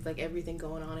down with like everything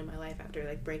going on in my life after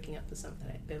like breaking up with someone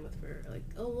that I'd been with for like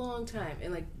a long time.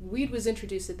 And like weed was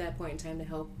introduced at that point in time to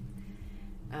help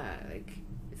like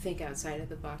think outside of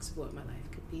the box of what my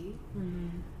life could be.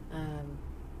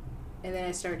 And then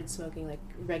I started smoking like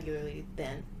regularly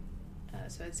then.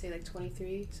 So I'd say like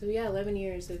 23. So yeah, 11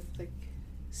 years of like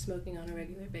smoking on a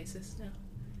regular basis now.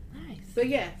 Nice. But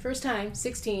yeah, first time,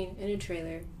 16, in a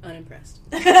trailer, unimpressed.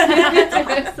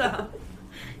 Awesome.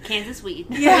 Kansas weed.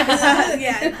 Yeah,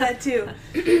 that too.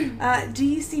 Do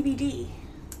you CBD?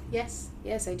 Yes,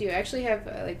 I do. I actually have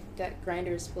like that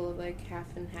grinder is full of like half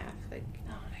and half. Like,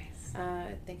 Oh, nice.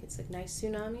 I think it's like Nice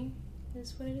Tsunami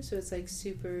is what it is. So it's like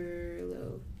super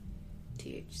low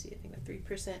THC. I think like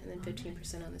 3% and then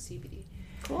 15% on the CBD.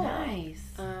 Cool. Nice.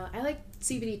 I like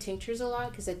CBD tinctures a lot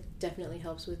because it definitely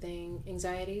helps with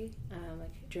anxiety.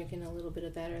 Like drinking a little bit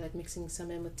of that or like mixing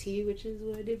some in with tea, which is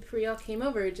what I did before y'all came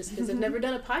over, just because I've never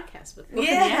done a podcast before.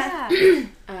 Yeah.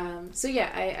 So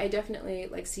yeah, I definitely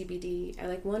like CBD. I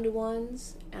like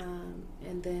 1-to-1s,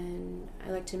 and then I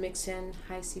like to mix in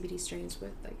high CBD strains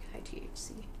with like high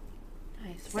THC.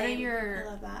 Nice. What are I your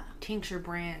love that. tincture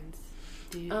brands?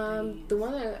 The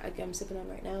one that I'm sipping on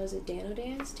right now is a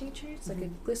Danodance tincture. It's like a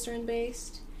glycerin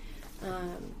based.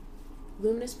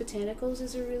 Luminous Botanicals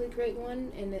is a really great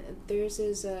one, and theirs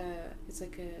is it's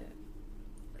like a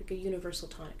universal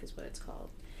tonic is what it's called,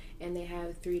 and they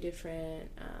have 3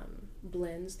 different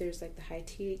blends. There's like the high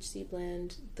THC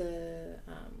blend, the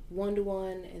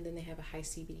 1-to-1, and then they have a high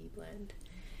CBD blend,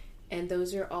 and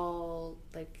those are all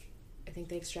like, I think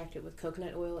they extract it with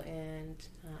coconut oil and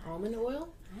almond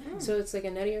oil. So it's like a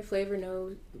nuttier flavor,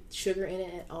 no sugar in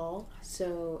it at all.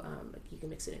 So like you can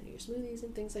mix it into your smoothies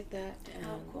and things like that.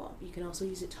 Cool. You can also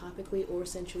use it topically or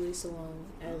sensually, so long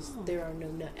as there are no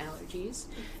nut allergies.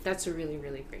 That's a really,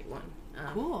 really great one.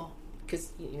 Cool.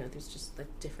 Because, there's just like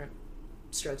different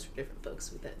strokes for different folks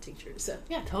with that tincture. So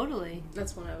yeah, Totally.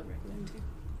 that's one I would recommend too.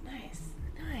 Nice.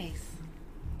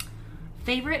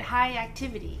 Favorite high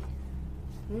activity?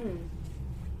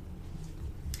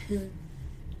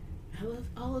 I love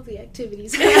all of the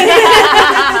activities.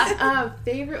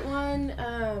 Favorite one,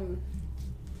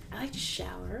 I like to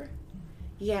shower.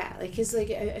 Yeah, like, cause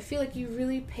like I feel like you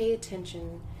really pay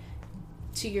attention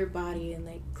to your body and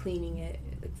like cleaning it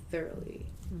like thoroughly,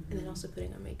 and then also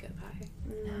putting on makeup high.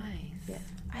 Nice. Yeah.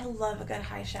 I love a good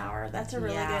high shower. That's a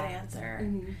really good answer.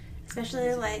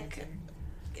 Especially like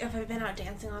if I've been out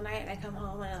dancing all night and I come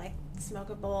home and I like smoke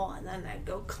a bowl and then I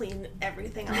go clean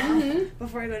everything off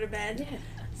before I go to bed. Yeah.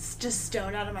 It's just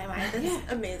stoned out of my mind.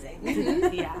 It's amazing.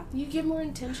 Yeah. You give more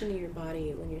attention to your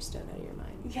body when you're stoned out of your mind.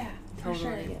 Yeah, Totally. for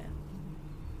sure.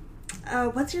 Yeah.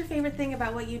 What's your favorite thing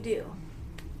about what you do?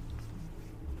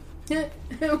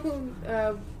 I'm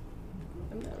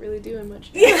not really doing much.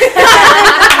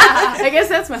 I guess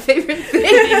that's my favorite thing.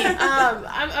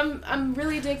 I'm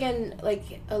really digging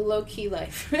like a low key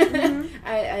life.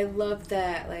 I love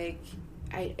that. Like,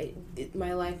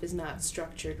 my life is not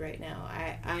structured right now.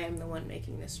 I am the one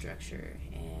making this structure,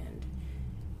 and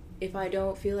if I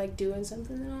don't feel like doing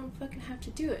something, then I don't fucking have to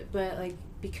do it. But like,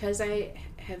 because I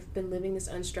have been living this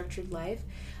unstructured life,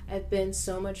 I've been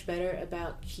so much better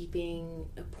about keeping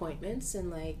appointments, and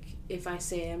like, if I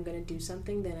say I'm gonna do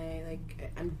something, then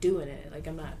I'm doing it. Like,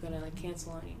 I'm not gonna like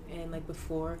cancel on you. And like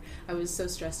before, I was so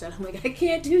stressed out. I'm like, I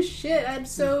can't do shit. I'm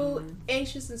so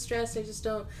anxious and stressed. I just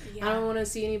don't. I don't want to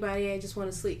see anybody. I just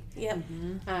want to sleep. Yep.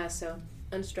 So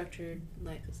unstructured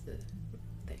life is the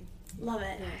thing. Love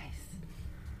it. Nice.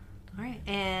 All right.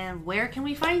 And where can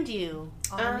we find you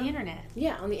on the internet?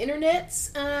 Yeah, on the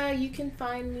internets, you can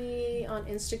find me on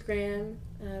Instagram,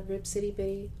 Rip City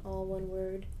Bitty, all one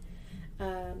word,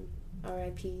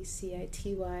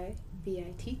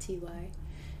 RIPCITYBITTY.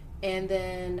 And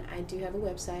then I do have a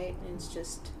website, and it's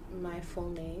just my full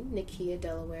name,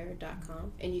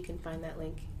 NikiaDelaware.com, and you can find that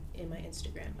link in my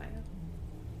Instagram bio.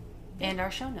 And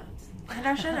our show notes. And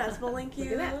our show notes. We'll link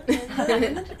you Look in at the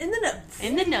notes.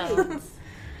 In the notes.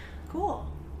 Cool.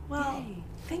 Well, Yay.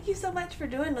 Thank you so much for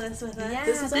doing this with us. Yeah,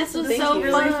 This was awesome. was Thank so you.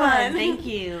 Really fun. Thank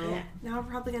you. Yeah. Now we're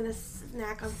probably going to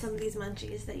snack on some of these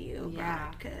munchies that you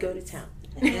brought. 'Cause- Go to town.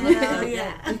 They look so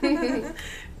yeah. good.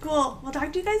 Cool. We'll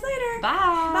talk to you guys later.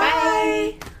 Bye.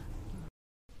 Bye.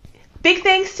 Big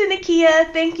thanks to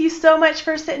Nikia. Thank you so much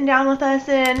for sitting down with us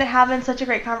and having such a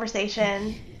great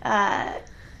conversation.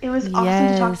 It was awesome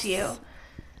to talk to you.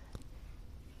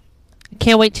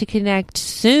 Can't wait to connect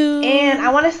soon. And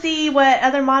I want to see what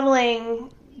other modeling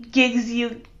gigs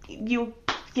you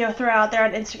throw out there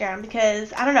on Instagram,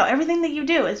 because I don't know, everything that you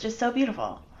do is just so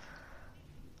beautiful.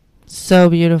 So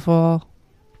beautiful.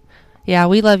 Yeah,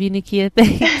 we love you, Nikia.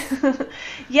 Thanks.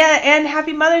 Yeah, and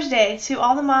happy Mother's Day to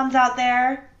all the moms out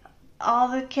there, all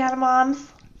the Canna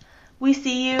moms. We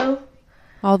see you.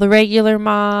 All the regular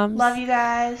moms. Love you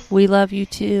guys. We love you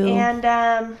too.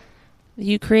 And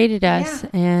you created us,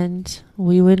 and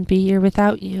we wouldn't be here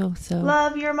without you. So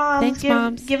love your moms. Thanks,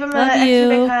 moms. Give them love an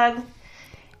you. extra big hug.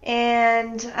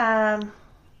 And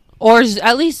or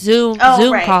at least Zoom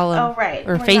right. call them. Oh, right.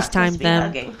 Or We're FaceTime not them.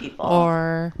 hugging people.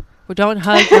 Or don't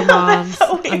hug your moms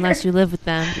so unless you live with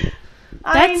them.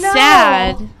 I That's know.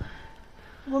 sad.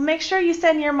 Well, make sure you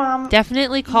send your mom.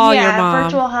 Definitely call your mom.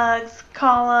 Virtual hugs.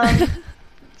 Call them.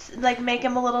 Like, make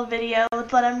them a little video.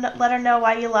 Let her know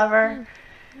why you love her.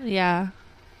 Yeah.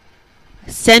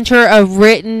 Send her a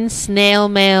written snail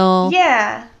mail.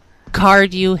 Yeah.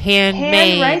 Card you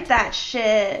handmade. Handwrite that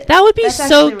shit. That would be That's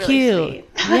so really cute.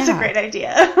 Sweet. That's a great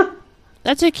idea.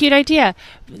 That's a cute idea.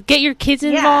 Get your kids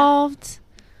involved.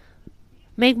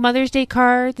 Make Mother's Day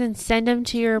cards and send them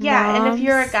to your moms. Yeah, and if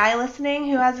you're a guy listening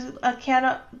who has a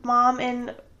Canna mom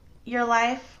in your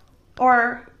life,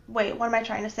 or wait, what am I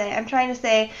trying to say? I'm trying to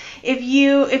say if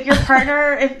your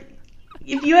partner,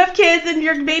 if you have kids and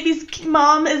your baby's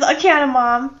mom is a Canna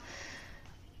mom.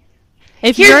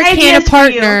 If you're a Canna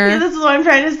partner. This is what I'm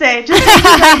trying to say. Just take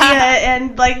this idea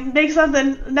and like make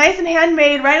something nice and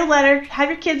handmade. Write a letter. Have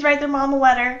your kids write their mom a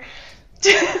letter.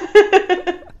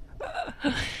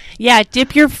 Yeah,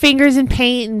 dip your fingers in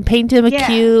paint and paint them a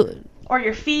cute. Or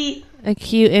your feet. A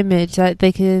cute image that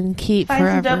they can keep Find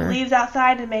forever. some dope leaves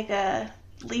outside and make a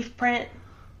leaf print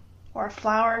or a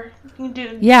flower. You can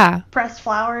do pressed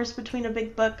flowers between a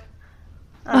big book.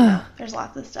 I don't know. There's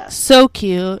lots of stuff. So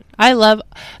cute. I love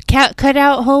cut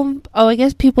out home. Oh, I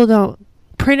guess people don't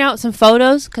print out some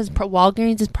photos because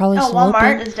Walgreens is probably still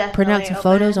Walmart open. is definitely print out some open.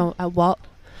 photos at Walt.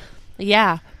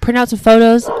 Yeah, print out some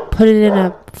photos. Put it in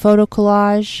a photo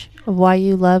collage of why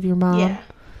you love your mom. Yeah,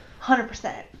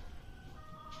 100%.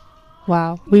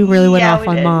 Wow, we really went off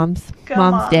on did. Mom's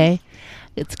Moms. Day.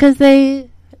 It's because they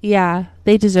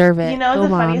deserve it. You know Go the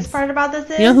moms. funniest part about this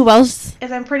is? You know who else?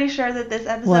 Is I'm pretty sure that this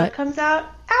episode comes out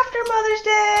after Mother's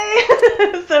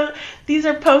Day. So these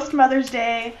are post Mother's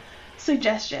Day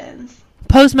suggestions.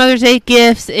 Post Mother's Day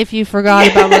gifts if you forgot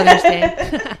about Mother's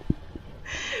Day.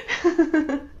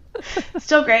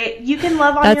 Still great. You can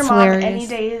love on your mom any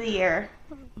day of the year.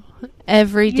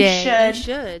 Every day. You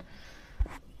should.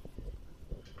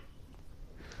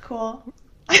 Cool.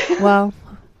 Well.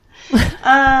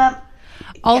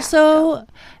 Also,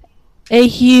 a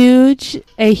huge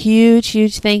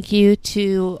thank you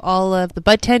to all of the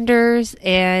bud tenders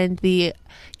and the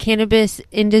cannabis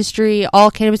industry, all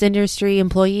cannabis industry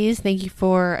employees. Thank you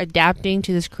for adapting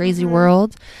to this crazy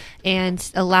world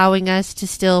and allowing us to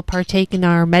still partake in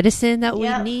our medicine that we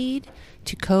need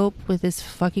to cope with this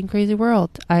fucking crazy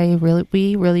world.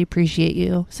 We really appreciate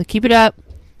you. So keep it up.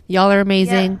 Y'all are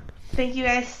amazing. Yeah. Thank you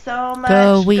guys so much.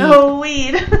 Go weed. Go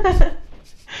weed.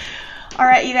 All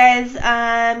right, you guys,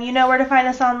 you know where to find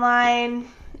us online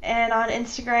and on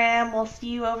Instagram. We'll see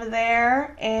you over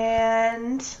there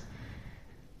and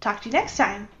talk to you next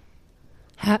time.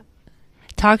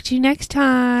 Talk to you next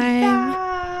time.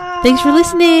 Bye. Thanks for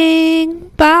listening.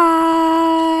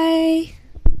 Bye.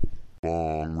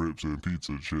 Bong rips and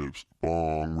pizza chips.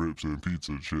 Bong rips and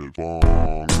pizza chips.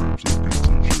 Bong rips and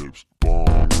pizza chips.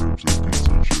 Bong rips and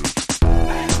pizza chips.